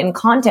vulnerable in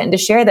content and to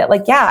share that,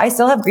 like, yeah, I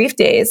still have grief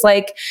days.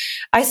 Like,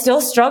 I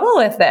still struggle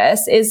with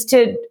this, is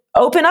to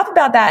open up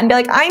about that and be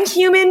like, I'm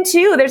human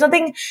too. There's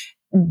nothing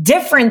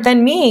different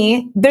than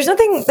me. There's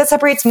nothing that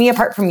separates me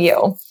apart from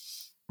you.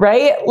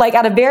 Right? Like,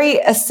 at a very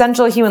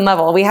essential human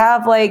level, we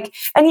have like,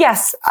 and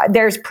yes,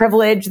 there's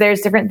privilege.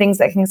 There's different things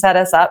that can set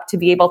us up to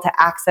be able to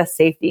access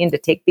safety and to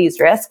take these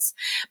risks.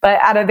 But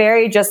at a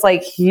very just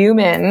like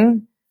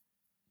human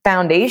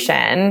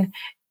foundation,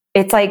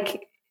 it's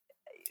like,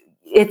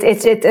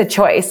 it's a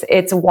choice.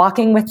 It's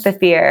walking with the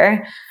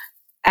fear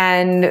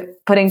and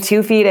putting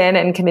 2 feet in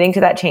and committing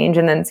to that change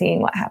and then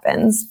seeing what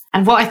happens.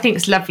 And what I think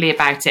is lovely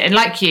about it, and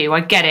like you,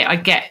 I get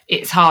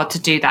it's hard to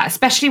do that,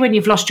 especially when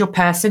you've lost your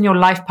person, your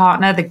life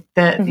partner,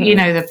 the you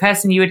know, the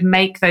person you would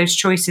make those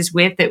choices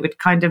with, that would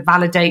kind of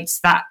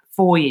validates that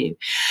for you.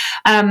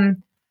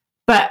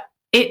 But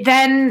it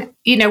then,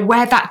 you know,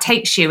 where that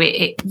takes you,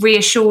 it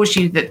reassures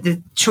you that the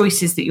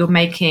choices that you're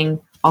making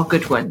are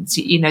good ones,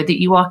 you know, that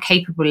you are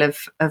capable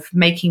of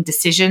making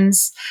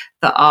decisions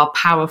that are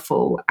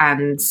powerful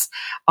and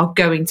are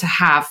going to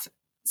have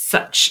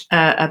such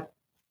a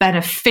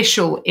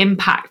beneficial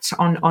impact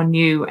on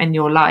you and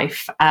your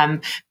life.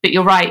 But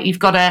you're right, you've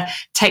got to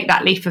take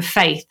that leap of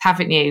faith,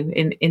 haven't you,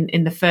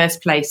 in the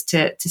first place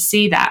to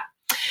see that.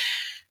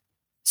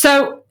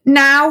 So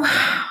now,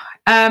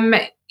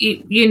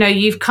 you know,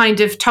 you've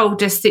kind of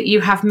told us that you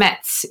have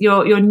met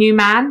your new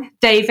man,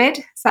 David.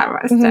 Is that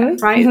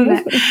right? Right?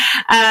 Isn't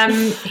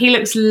it? He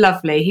looks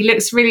lovely. He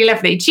looks really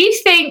lovely. Do you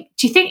think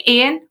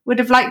Ian would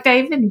have liked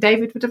David and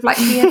David would have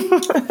liked Ian?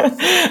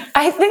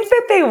 I think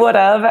that they would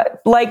have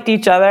liked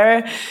each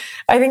other.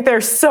 I think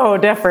they're so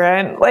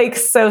different, like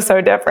so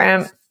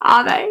different.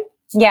 Are they?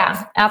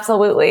 Yeah,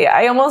 absolutely.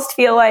 I almost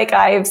feel like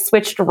I've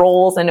switched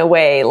roles in a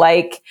way.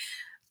 Like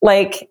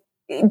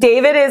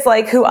David is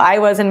like who I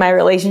was in my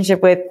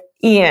relationship with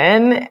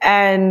Ian,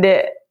 and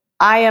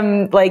I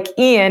am like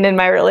Ian in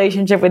my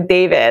relationship with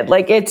David.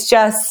 Like, it's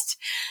just,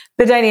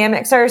 the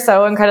dynamics are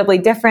so incredibly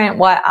different.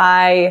 What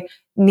I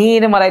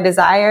need and what I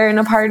desire in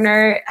a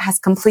partner has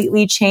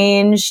completely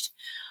changed.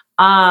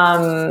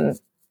 Yeah,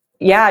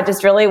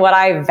 just really what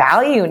I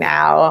value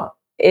now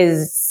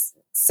is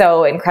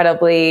so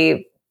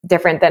incredibly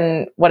different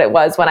than what it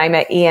was when I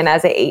met Ian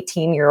as an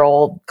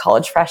 18-year-old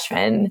college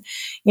freshman,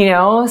 you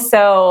know?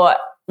 So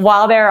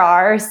while there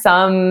are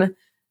some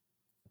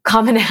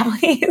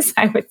commonalities,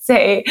 I would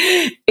say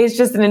it's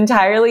just an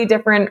entirely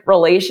different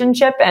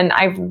relationship. And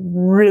I've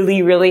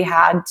really, really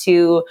had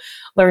to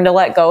learn to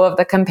let go of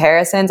the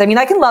comparisons. I mean,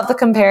 I can love the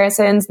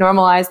comparisons,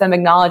 normalize them,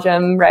 acknowledge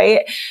them,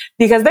 right?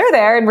 Because they're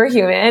there and we're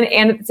human.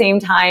 And at the same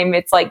time,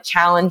 it's like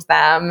challenge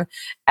them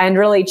and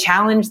really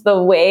challenge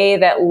the way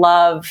that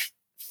love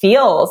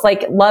feels.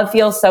 Like, love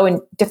feels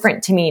so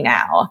different to me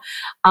now.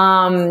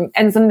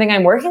 And something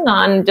I'm working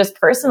on just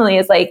personally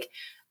is like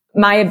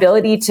my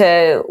ability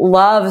to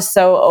love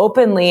so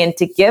openly and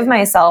to give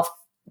myself,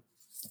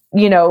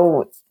 you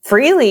know,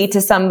 freely to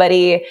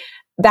somebody.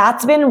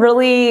 That's been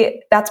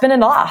a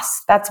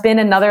loss. That's been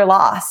another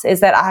loss,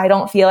 is that I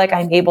don't feel like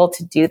I'm able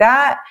to do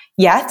that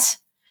yet.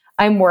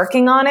 I'm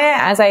working on it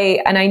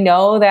and I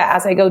know that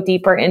as I go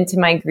deeper into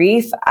my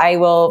grief, I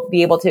will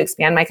be able to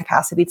expand my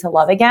capacity to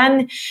love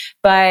again.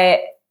 But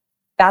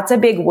that's a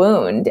big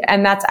wound.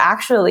 And that's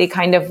actually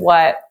kind of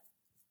what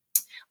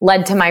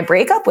led to my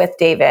breakup with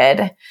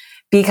David,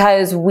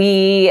 because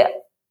I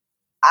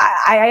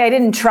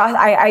didn't trust,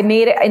 I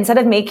made it, instead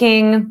of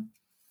making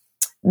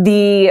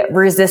the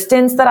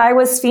resistance that I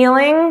was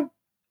feeling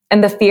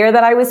and the fear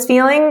that I was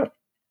feeling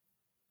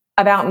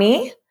about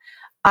me,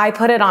 I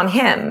put it on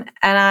him.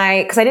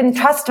 And because I didn't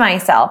trust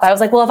myself. I was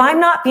like, well, if I'm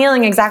not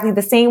feeling exactly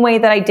the same way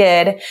that I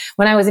did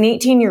when I was an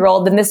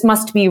 18-year-old, then this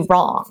must be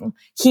wrong.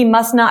 He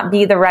must not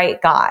be the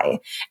right guy.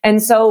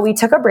 And so we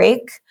took a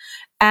break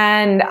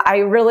and I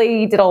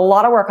really did a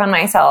lot of work on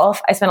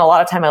myself. I spent a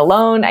lot of time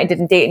alone. I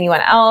didn't date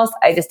anyone else.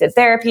 I just did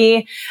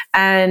therapy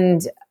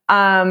and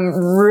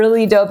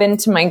really dove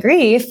into my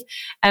grief.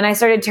 And I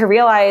started to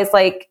realize,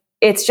 like,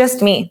 it's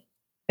just me.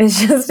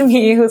 It's just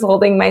me who's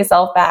holding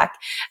myself back.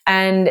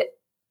 And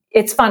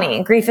it's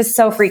funny. Grief is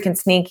so freaking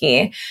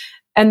sneaky.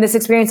 And this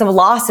experience of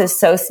loss is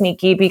so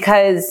sneaky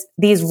because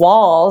these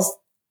walls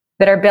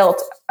that are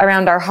built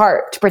around our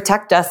heart to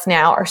protect us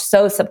now are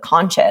so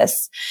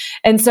subconscious.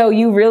 And so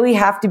you really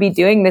have to be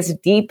doing this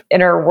deep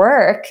inner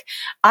work,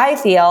 I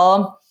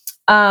feel,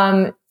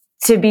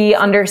 to be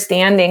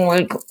understanding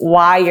like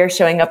why you're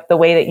showing up the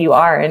way that you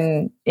are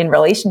in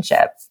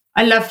relationships.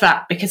 I love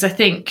that, because I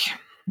think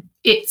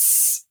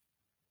it's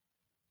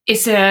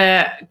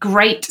a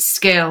great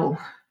skill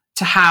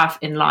to have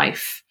in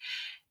life,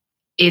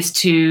 is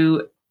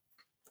to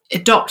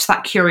adopt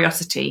that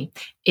curiosity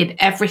in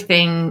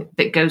everything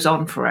that goes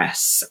on for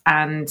us,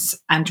 and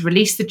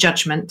release the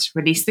judgment,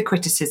 release the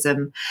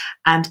criticism,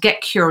 and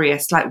get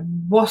curious, like,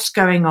 what's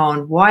going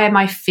on? Why am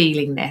I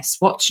feeling this?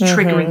 What's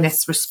triggering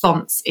this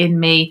response in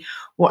me?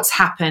 What's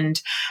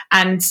happened?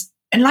 And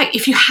like,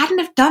 if you hadn't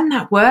have done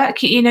that work,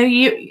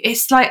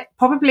 it's like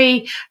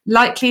probably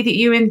likely that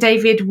you and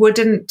David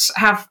wouldn't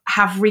have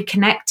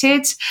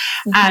reconnected.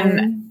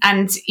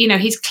 And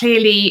he's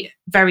clearly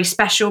very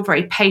special,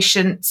 very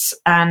patient,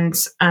 and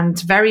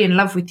very in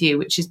love with you,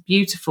 which is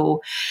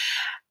beautiful.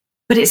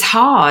 But it's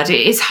hard.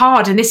 It is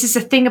hard. And this is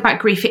the thing about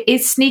grief. It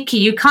is sneaky.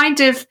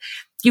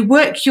 You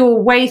work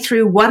your way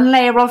through one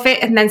layer of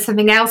it, and then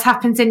something else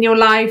happens in your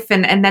life.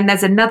 And then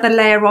there's another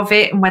layer of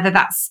it. And whether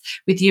that's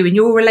with you and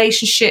your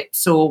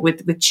relationships, or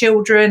with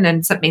children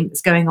and something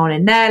that's going on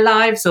in their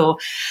lives, or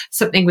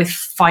something with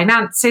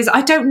finances,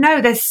 I don't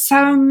know. There's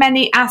so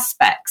many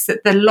aspects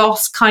that the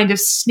loss kind of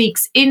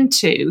sneaks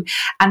into,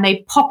 and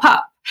they pop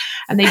up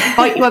and they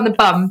bite you on the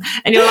bum,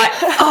 and you're like,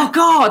 oh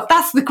God,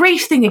 that's the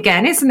grief thing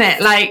again, isn't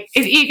it? Like,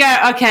 if you go,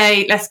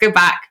 okay, let's go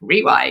back,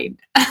 rewind.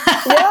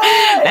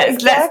 Yeah,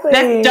 exactly.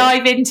 Let's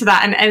dive into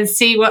that and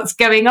see what's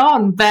going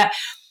on. But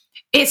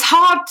it's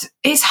hard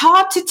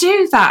to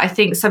do that, I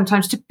think,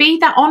 sometimes, to be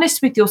that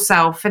honest with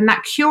yourself and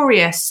that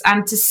curious,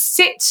 and to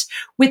sit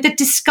with the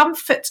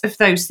discomfort of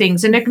those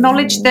things and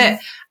acknowledge that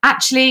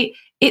actually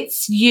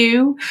it's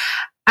you,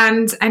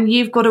 and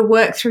you've got to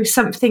work through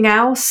something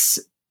else.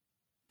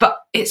 But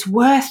it's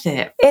worth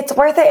it. It's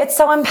worth it. It's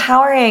so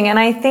empowering. And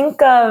I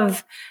think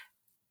of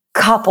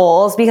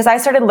couples, because I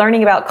started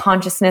learning about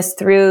consciousness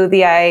through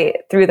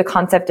the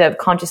concept of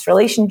conscious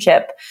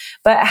relationship,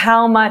 but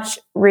how much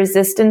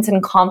resistance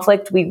and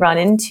conflict we run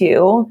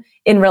into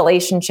in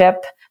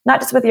relationship,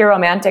 not just with your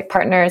romantic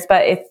partners,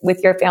 but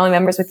with your family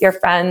members, with your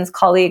friends,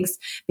 colleagues,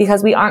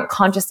 because we aren't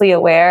consciously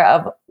aware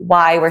of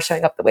why we're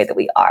showing up the way that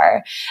we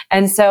are.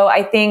 And so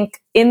I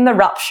think in the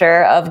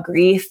rupture of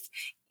grief,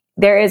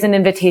 there is an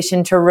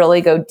invitation to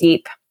really go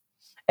deep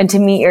and to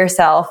meet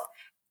yourself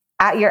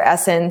at your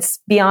essence,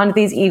 beyond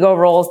these ego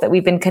roles that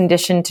we've been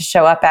conditioned to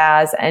show up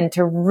as, and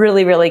to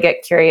really, really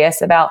get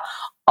curious about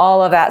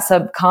all of that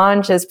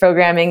subconscious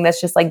programming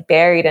that's just like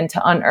buried, and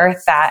to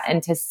unearth that,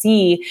 and to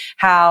see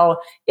how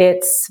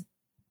it's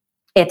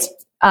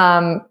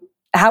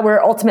how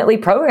we're ultimately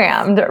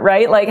programmed,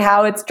 right? Like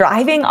how it's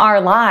driving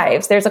our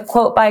lives. There's a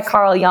quote by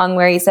Carl Jung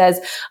where he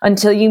says,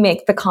 until you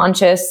make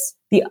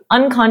the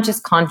unconscious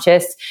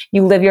conscious,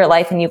 you live your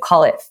life and you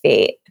call it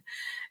fate.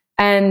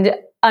 And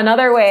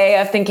another way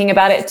of thinking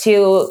about it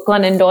too,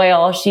 Glennon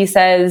Doyle, she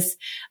says,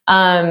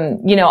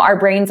 our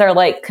brains are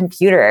like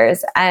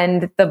computers,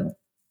 and the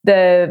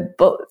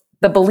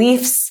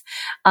beliefs,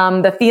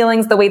 the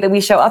feelings, the way that we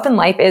show up in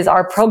life is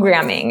our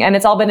programming. And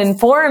it's all been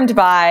informed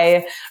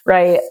by,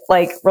 right,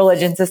 like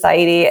religion,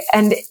 society.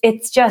 And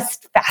it's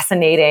just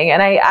fascinating.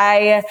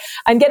 And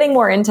I'm getting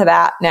more into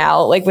that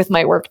now, like with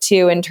my work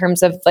too, in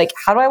terms of like,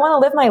 how do I want to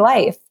live my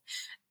life?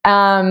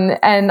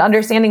 And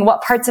understanding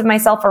what parts of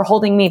myself are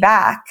holding me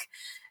back,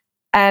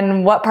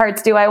 and what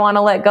parts do I want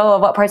to let go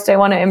of? What parts do I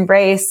want to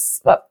embrace?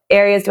 What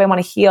areas do I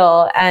want to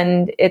heal?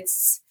 And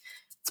it's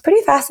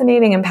pretty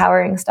fascinating,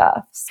 empowering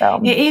stuff. So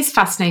it is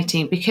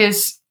fascinating,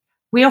 because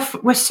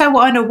we're so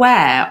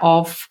unaware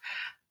of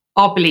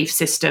our belief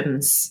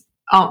systems,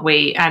 aren't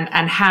we?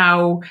 And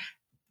how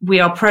we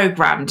are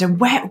programmed, and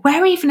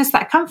where even has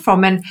that come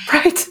from? And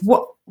right.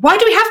 Why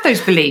do we have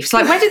those beliefs?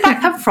 Like, where did that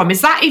come from?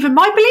 Is that even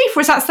my belief, or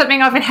is that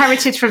something I've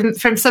inherited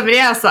from somebody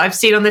else that I've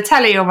seen on the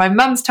telly, or my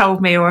mum's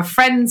told me, or a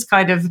friend's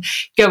kind of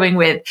going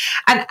with?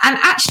 And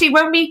actually,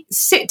 when we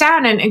sit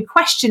down and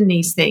question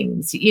these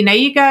things,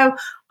 you go,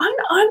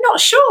 I'm not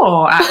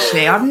sure,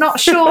 actually. I'm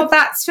not sure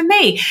that's for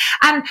me.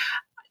 And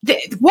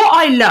what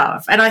I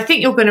love, and I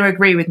think you're going to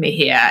agree with me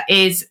here,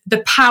 is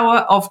the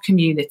power of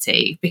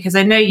community, because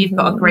I know you've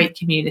got a great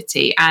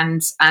community,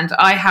 and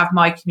I have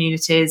my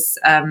communities,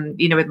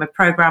 with my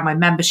program, my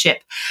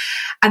membership,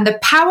 and the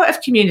power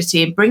of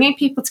community and bringing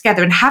people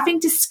together and having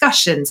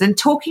discussions and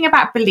talking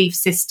about belief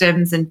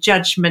systems and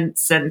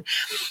judgments and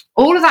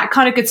all of that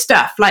kind of good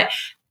stuff. Like,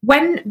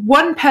 when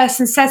one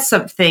person says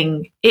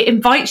something, it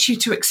invites you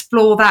to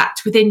explore that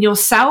within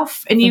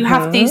yourself, and you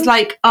have these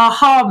like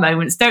aha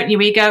moments, don't you?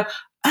 Where you go,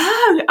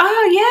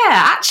 oh yeah,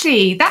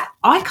 actually that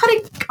I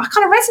kind of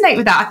resonate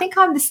with that. I think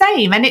I'm the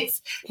same. And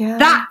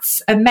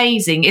that's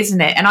amazing, isn't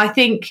it? And I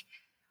think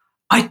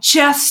I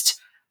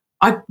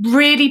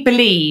truly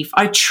believe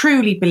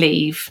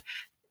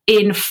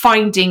in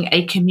finding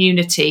a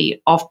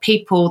community of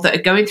people that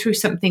are going through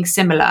something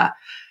similar,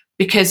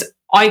 because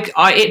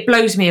it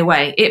blows me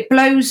away. It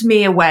blows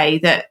me away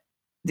that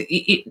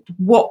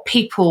what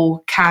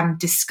people can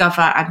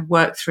discover and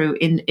work through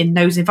in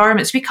those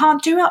environments. We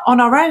can't do it on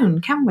our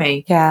own, can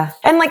we? Yeah.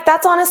 And like,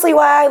 that's honestly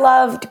why I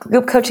loved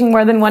group coaching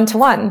more than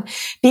one-to-one,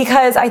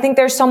 because I think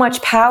there's so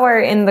much power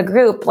in the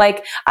group.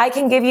 Like, I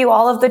can give you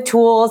all of the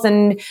tools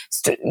and,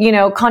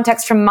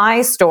 context from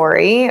my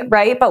story,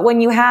 right? But when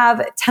you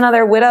have 10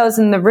 other widows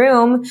in the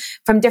room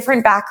from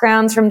different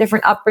backgrounds, from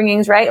different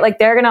upbringings, right? Like,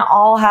 they're going to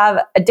all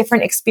have a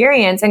different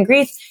experience, and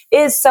grief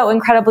is so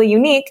incredibly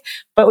unique,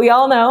 but we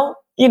all know,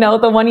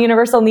 the one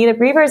universal need of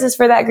grievers is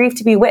for that grief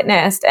to be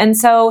witnessed. And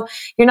so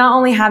you're not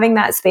only having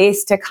that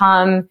space to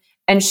come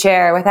and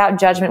share without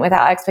judgment,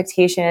 without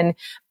expectation,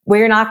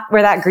 where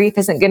that grief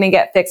isn't going to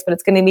get fixed, but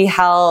it's going to be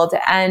held.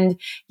 And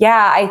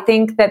yeah, I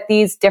think that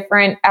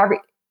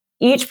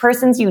each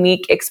person's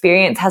unique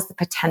experience has the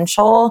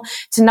potential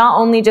to not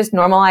only just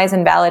normalize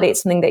and validate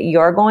something that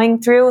you're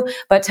going through,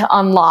 but to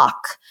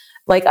unlock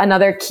like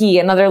another key,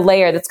 another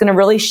layer that's going to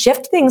really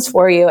shift things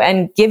for you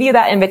and give you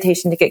that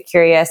invitation to get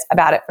curious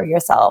about it for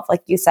yourself,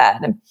 like you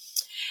said.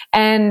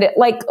 And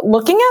like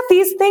looking at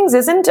these things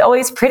isn't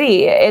always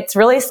pretty. It's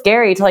really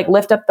scary to like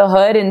lift up the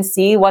hood and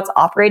see what's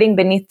operating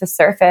beneath the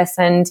surface.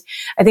 And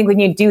I think when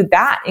you do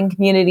that in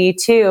community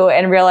too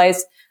and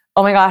realize,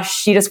 oh my gosh,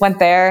 she just went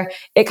there,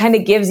 it kind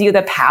of gives you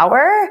the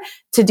power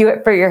to do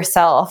it for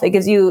yourself.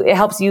 It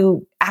helps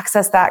you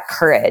access that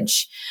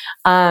courage.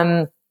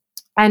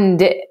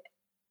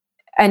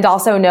 And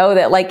also know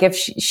that like if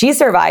she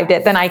survived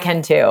it, then I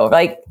can too.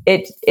 Like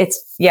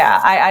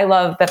I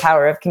love the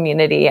power of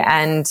community.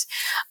 And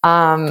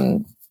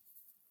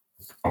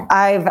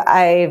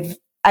I've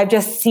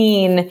just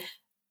seen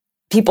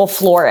people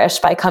flourish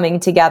by coming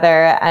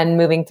together and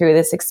moving through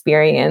this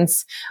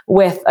experience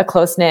with a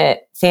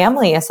close-knit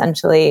family,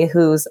 essentially,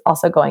 who's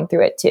also going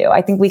through it too.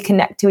 I think we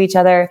connect to each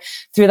other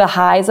through the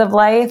highs of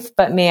life,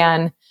 but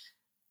man,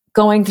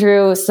 going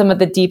through some of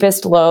the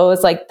deepest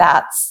lows, like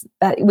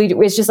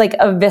it's just like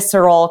a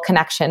visceral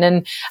connection.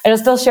 And I'll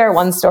still share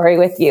one story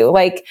with you.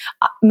 Like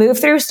Move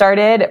Through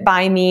started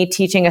by me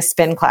teaching a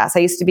spin class.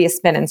 I used to be a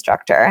spin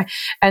instructor.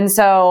 And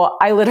so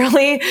I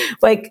literally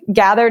like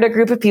gathered a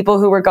group of people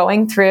who were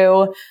going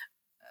through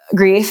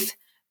grief.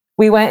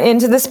 We went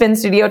into the spin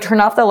studio,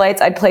 turned off the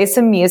lights. I'd play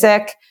some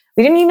music.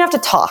 We didn't even have to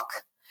talk.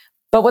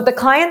 But what the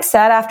client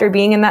said after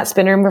being in that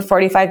spin room for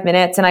 45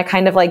 minutes, and I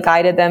kind of like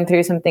guided them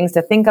through some things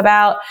to think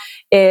about,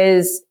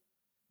 is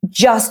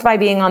just by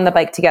being on the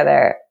bike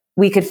together,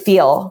 we could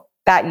feel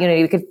that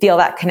unity. We could feel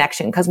that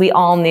connection because we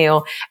all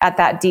knew at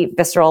that deep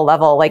visceral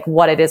level, like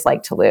what it is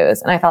like to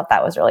lose. And I thought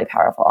that was really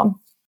powerful.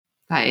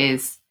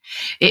 It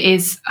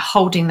is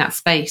holding that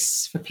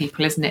space for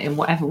people, isn't it? In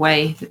whatever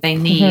way that they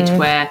need,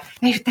 where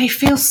they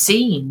feel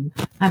seen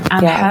and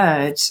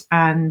heard.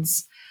 And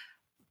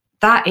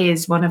that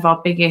is one of our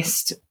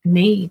biggest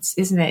needs,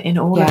 isn't it, in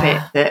all of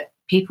it, that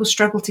people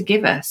struggle to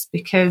give us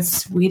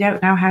because we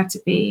don't know how to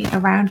be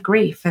around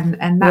grief.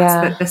 And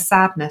that's the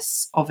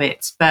sadness of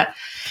it. But,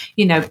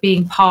 you know,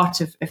 being part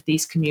of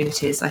these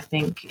communities, I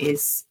think,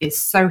 is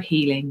so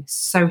healing,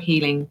 so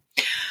healing.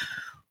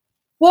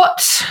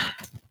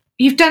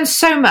 You've done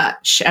so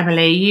much,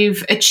 Emily.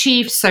 You've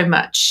achieved so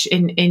much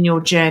in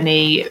your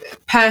journey,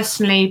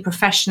 personally,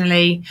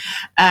 professionally.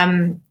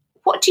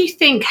 What do you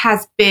think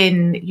has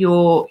been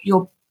your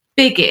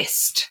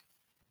biggest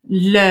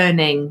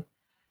learning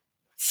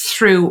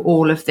through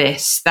all of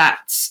this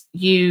that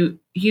you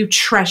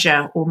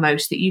treasure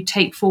almost, that you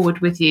take forward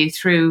with you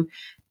through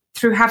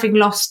having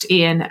lost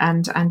Ian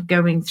and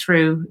going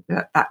through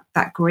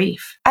that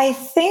grief? I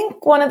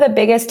think one of the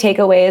biggest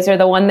takeaways, or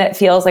the one that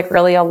feels like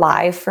really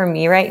alive for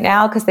me right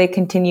now, because they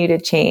continue to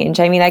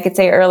change. I mean, I could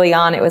say early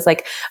on, it was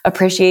like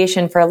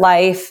appreciation for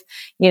life,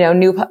 you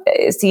know,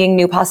 seeing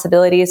new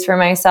possibilities for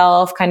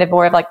myself, kind of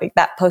more of like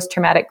that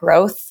post-traumatic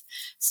growth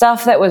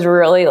stuff that was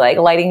really like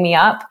lighting me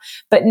up.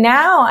 But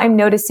now I'm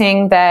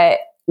noticing that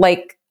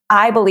like,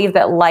 I believe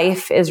that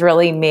life is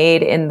really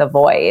made in the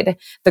void.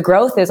 The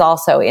growth is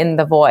also in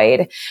the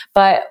void.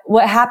 But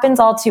what happens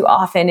all too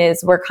often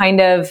is we're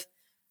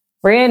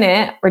in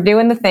it, we're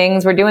doing the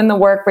things, we're doing the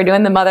work, we're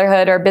doing the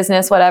motherhood or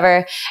business,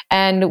 whatever.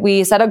 And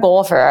we set a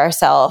goal for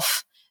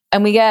ourselves.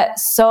 And we get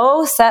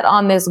so set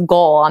on this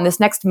goal, on this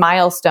next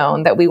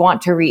milestone that we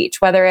want to reach,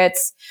 whether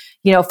it's,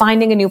 you know,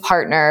 finding a new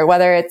partner,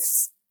 whether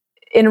it's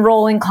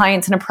enrolling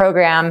clients in a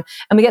program.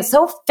 And we get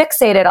so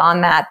fixated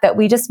on that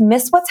we just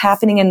miss what's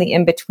happening in the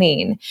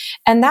in-between.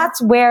 And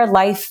that's where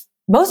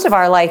most of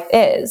our life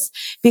is.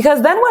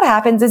 Because then what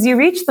happens is you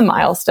reach the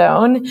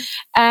milestone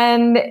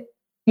and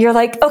you're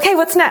like, okay,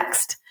 what's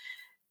next?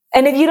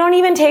 And if you don't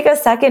even take a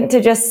second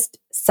to just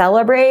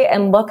celebrate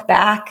and look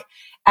back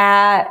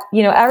at,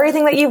 you know,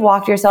 everything that you've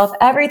walked yourself,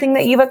 everything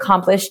that you've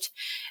accomplished,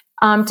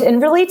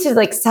 and really to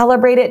like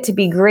celebrate it, to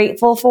be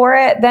grateful for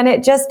it, then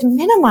it just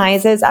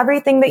minimizes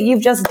everything that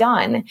you've just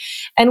done.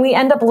 And we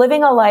end up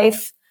living a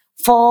life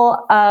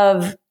full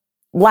of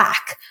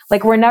lack.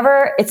 Like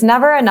it's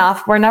never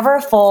enough. We're never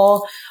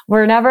full.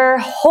 We're never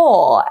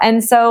whole.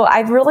 And so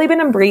I've really been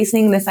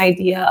embracing this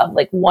idea of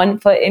like 1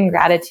 foot in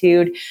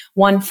gratitude,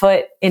 1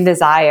 foot in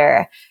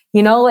desire.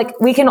 You know, like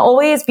we can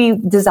always be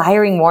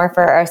desiring more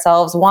for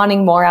ourselves,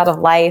 wanting more out of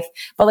life.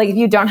 But like if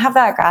you don't have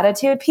that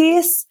gratitude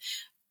piece,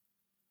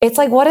 it's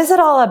like, what is it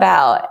all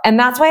about? And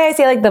that's why I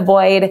say like the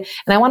void. And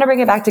I want to bring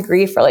it back to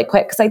grief really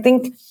quick, because I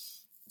think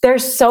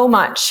there's so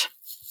much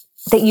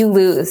that you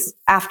lose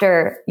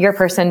after your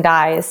person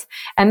dies.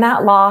 And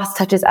that loss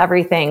touches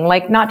everything,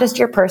 like not just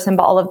your person,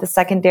 but all of the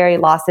secondary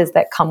losses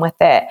that come with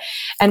it.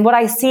 And what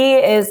I see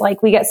is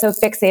like, we get so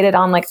fixated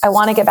on like, I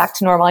want to get back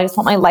to normal. I just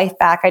want my life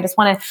back. I just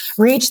want to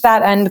reach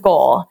that end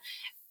goal.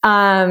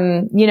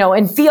 You know,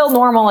 and feel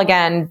normal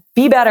again,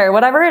 be better,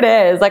 whatever it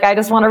is. Like, I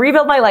just want to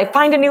rebuild my life,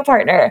 find a new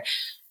partner.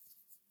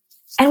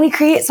 And we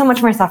create so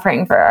much more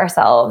suffering for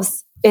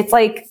ourselves. It's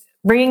like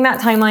bringing that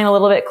timeline a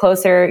little bit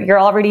closer. You're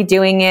already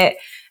doing it,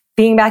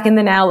 being back in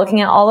the now,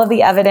 looking at all of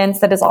the evidence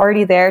that is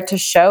already there to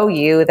show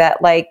you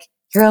that like,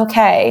 you're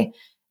okay.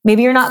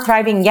 Maybe you're not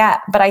thriving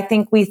yet, but I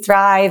think we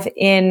thrive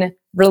in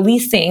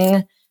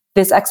releasing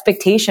this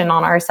expectation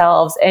on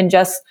ourselves and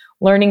just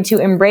learning to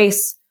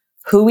embrace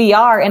who we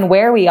are and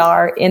where we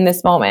are in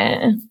this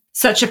moment.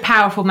 Such a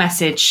powerful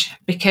message,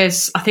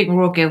 because I think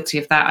we're all guilty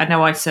of that. I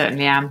know I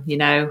certainly am,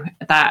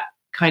 that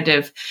kind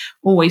of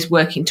always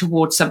working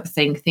towards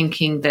something,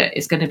 thinking that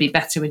it's going to be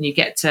better when you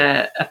get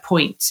to a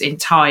point in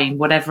time,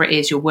 whatever it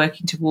is you're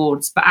working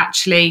towards. But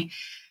actually,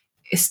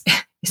 it's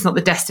not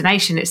the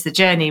destination, it's the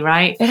journey,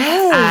 right? It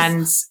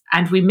is.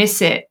 And we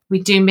miss it. We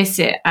do miss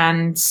it.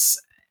 And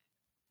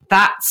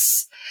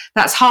that's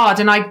hard.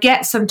 And I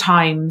get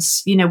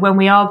sometimes, when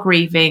we are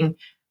grieving,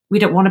 we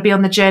don't want to be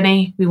on the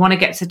journey. We want to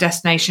get to the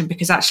destination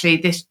because actually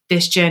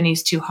this journey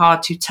is too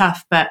hard, too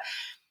tough. But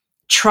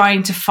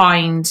trying to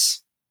find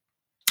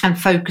and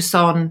focus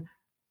on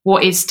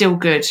what is still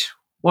good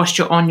whilst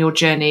you're on your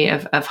journey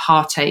of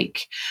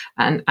heartache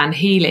and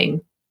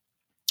healing.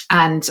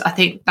 And I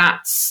think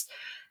that's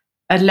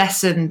a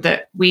lesson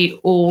that we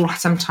all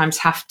sometimes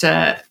have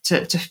to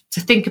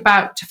think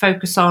about, to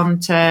focus on,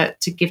 to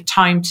give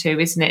time to,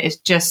 isn't it? It's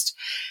just,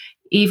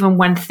 even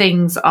when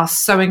things are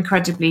so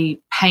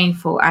incredibly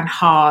painful and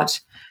hard,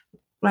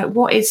 like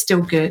what is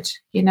still good,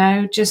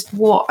 just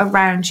what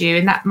around you.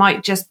 And that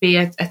might just be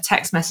a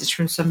text message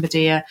from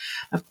somebody,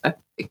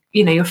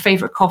 your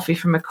favorite coffee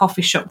from a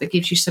coffee shop that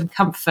gives you some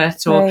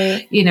comfort, or,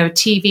 right. A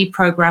TV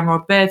program, or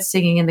birds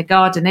singing in the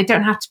garden. They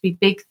don't have to be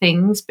big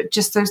things, but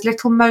just those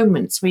little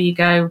moments where you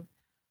go,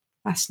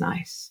 that's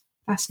nice.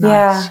 That's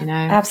nice,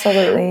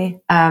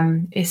 Absolutely.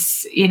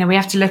 It's, we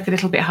have to look a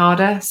little bit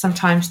harder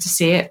sometimes to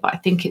see it, but I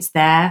think it's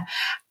there.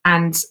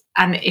 And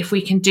if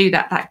we can do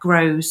that, that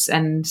grows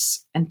and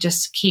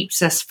just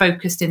keeps us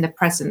focused in the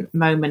present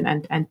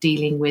moment and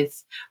dealing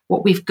with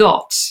what we've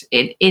got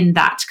in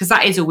that, because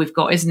that is all we've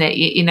got, isn't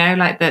it?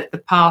 Like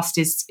the past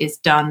is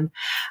done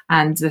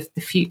and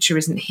the future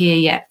isn't here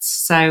yet.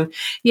 So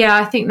yeah,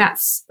 I think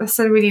that's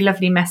a really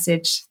lovely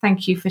message.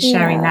 Thank you for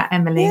sharing that,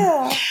 Emily.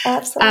 Yeah,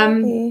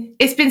 absolutely.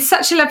 It's been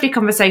such a lovely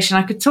conversation.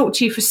 I could talk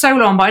to you for so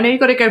long, but I know you've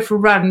got to go for a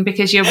run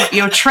because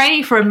you're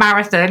training for a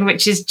marathon,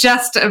 which is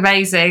just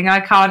amazing. I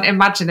can't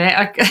imagine it.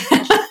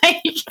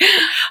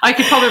 I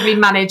could probably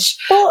manage,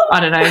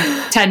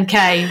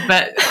 10K,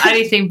 but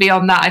anything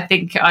beyond that, I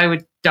think I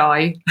would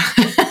die.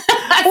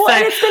 Well,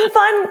 and it's been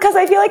fun because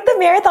I feel like the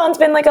marathon's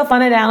been like a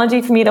fun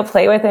analogy for me to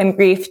play with in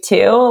grief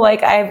too.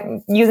 Like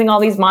I'm using all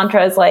these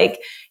mantras like,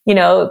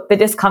 the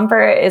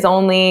discomfort is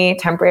only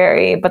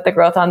temporary, but the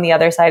growth on the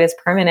other side is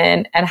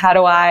permanent. And how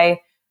do I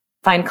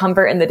find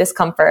comfort in the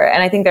discomfort?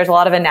 And I think there's a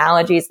lot of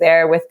analogies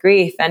there with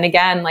grief. And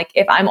again, like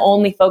if I'm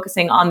only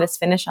focusing on this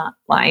finish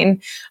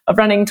line of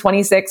running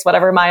 26,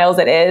 whatever miles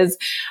it is,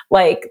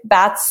 like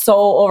that's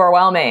so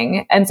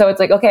overwhelming. And so it's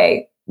like,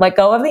 okay, let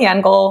go of the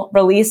end goal,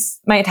 release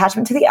my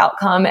attachment to the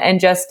outcome, and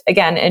just,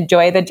 again,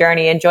 enjoy the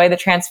journey, enjoy the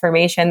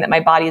transformation that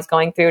my body is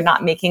going through,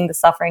 not making the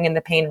suffering and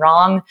the pain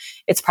wrong.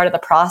 It's part of the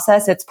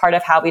process. It's part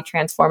of how we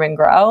transform and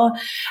grow.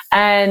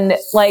 And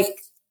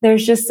like,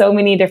 there's just so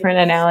many different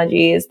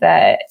analogies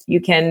that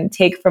you can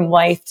take from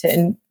life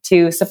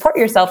to support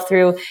yourself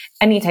through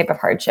any type of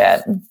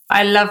hardship.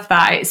 I love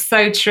that. It's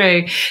so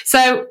true.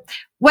 So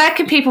where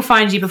can people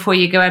find you before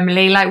you go,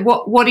 Emily? Like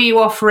what are you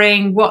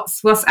offering?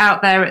 What's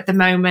out there at the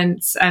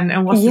moment?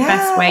 And what's the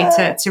best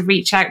way to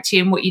reach out to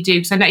you and what you do?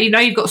 Because I know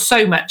you've got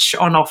so much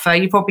on offer.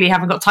 You probably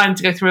haven't got time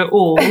to go through it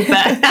all, but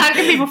how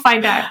can people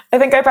find out? I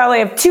think I probably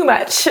have too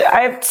much.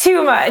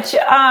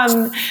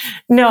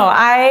 No,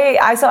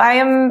 I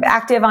am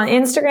active on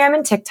Instagram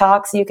and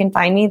TikTok, so you can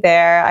find me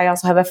there. I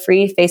also have a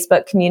free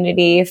Facebook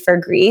community for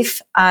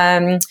grief.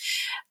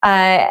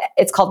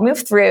 It's called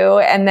Move Thru.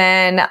 And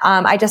then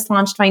I just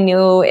launched my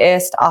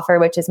newest offer,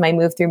 which is my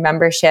Move Thru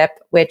membership,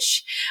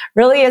 which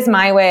really is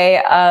my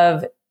way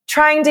of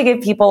trying to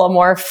give people a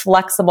more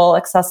flexible,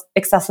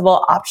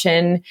 accessible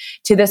option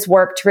to this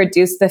work to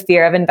reduce the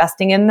fear of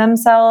investing in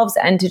themselves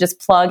and to just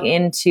plug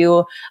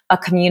into a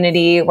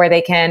community where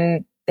they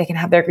can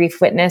have their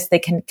grief witnessed, they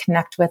can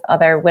connect with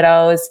other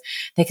widows,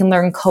 they can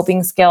learn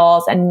coping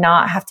skills and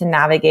not have to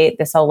navigate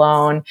this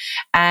alone.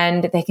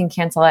 And they can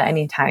cancel at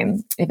any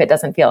time if it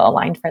doesn't feel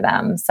aligned for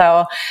them.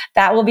 So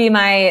that will be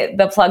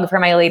the plug for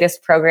my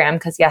latest program,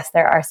 because yes,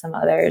 there are some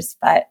others,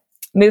 but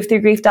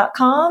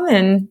movethrugrief.com,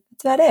 and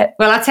that's about it.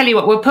 Well, I'll tell you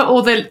what, we'll put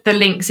all the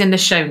links in the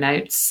show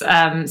notes.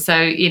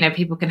 So,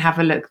 people can have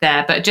a look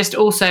there, but just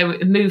also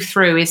Move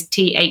Thru is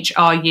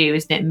THRU,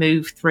 isn't it?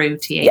 Move Thru,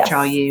 THRU. Yes.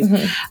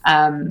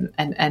 Mm-hmm.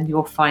 And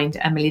you'll find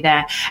Emily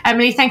there.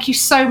 Emily, thank you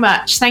so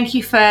much. Thank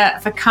you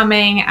for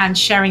coming and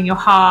sharing your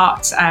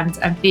heart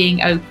and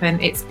being open.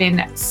 It's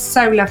been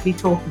so lovely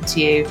talking to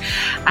you,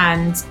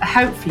 and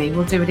hopefully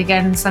we'll do it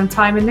again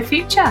sometime in the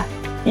future.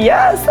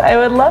 Yes, I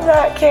would love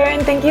that,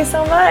 Karen. Thank you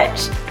so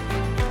much.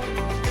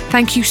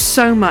 Thank you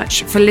so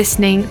much for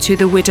listening to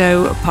the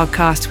Widow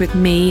podcast with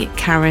me,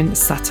 Karen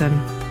Sutton.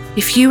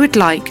 If you would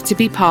like to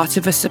be part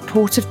of a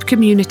supportive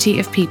community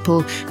of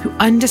people who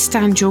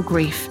understand your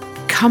grief,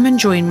 come and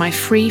join my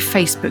free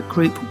Facebook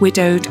group,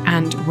 Widowed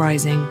and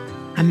Rising.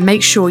 And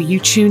make sure you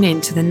tune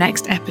in to the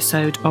next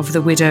episode of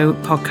the Widow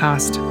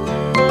podcast.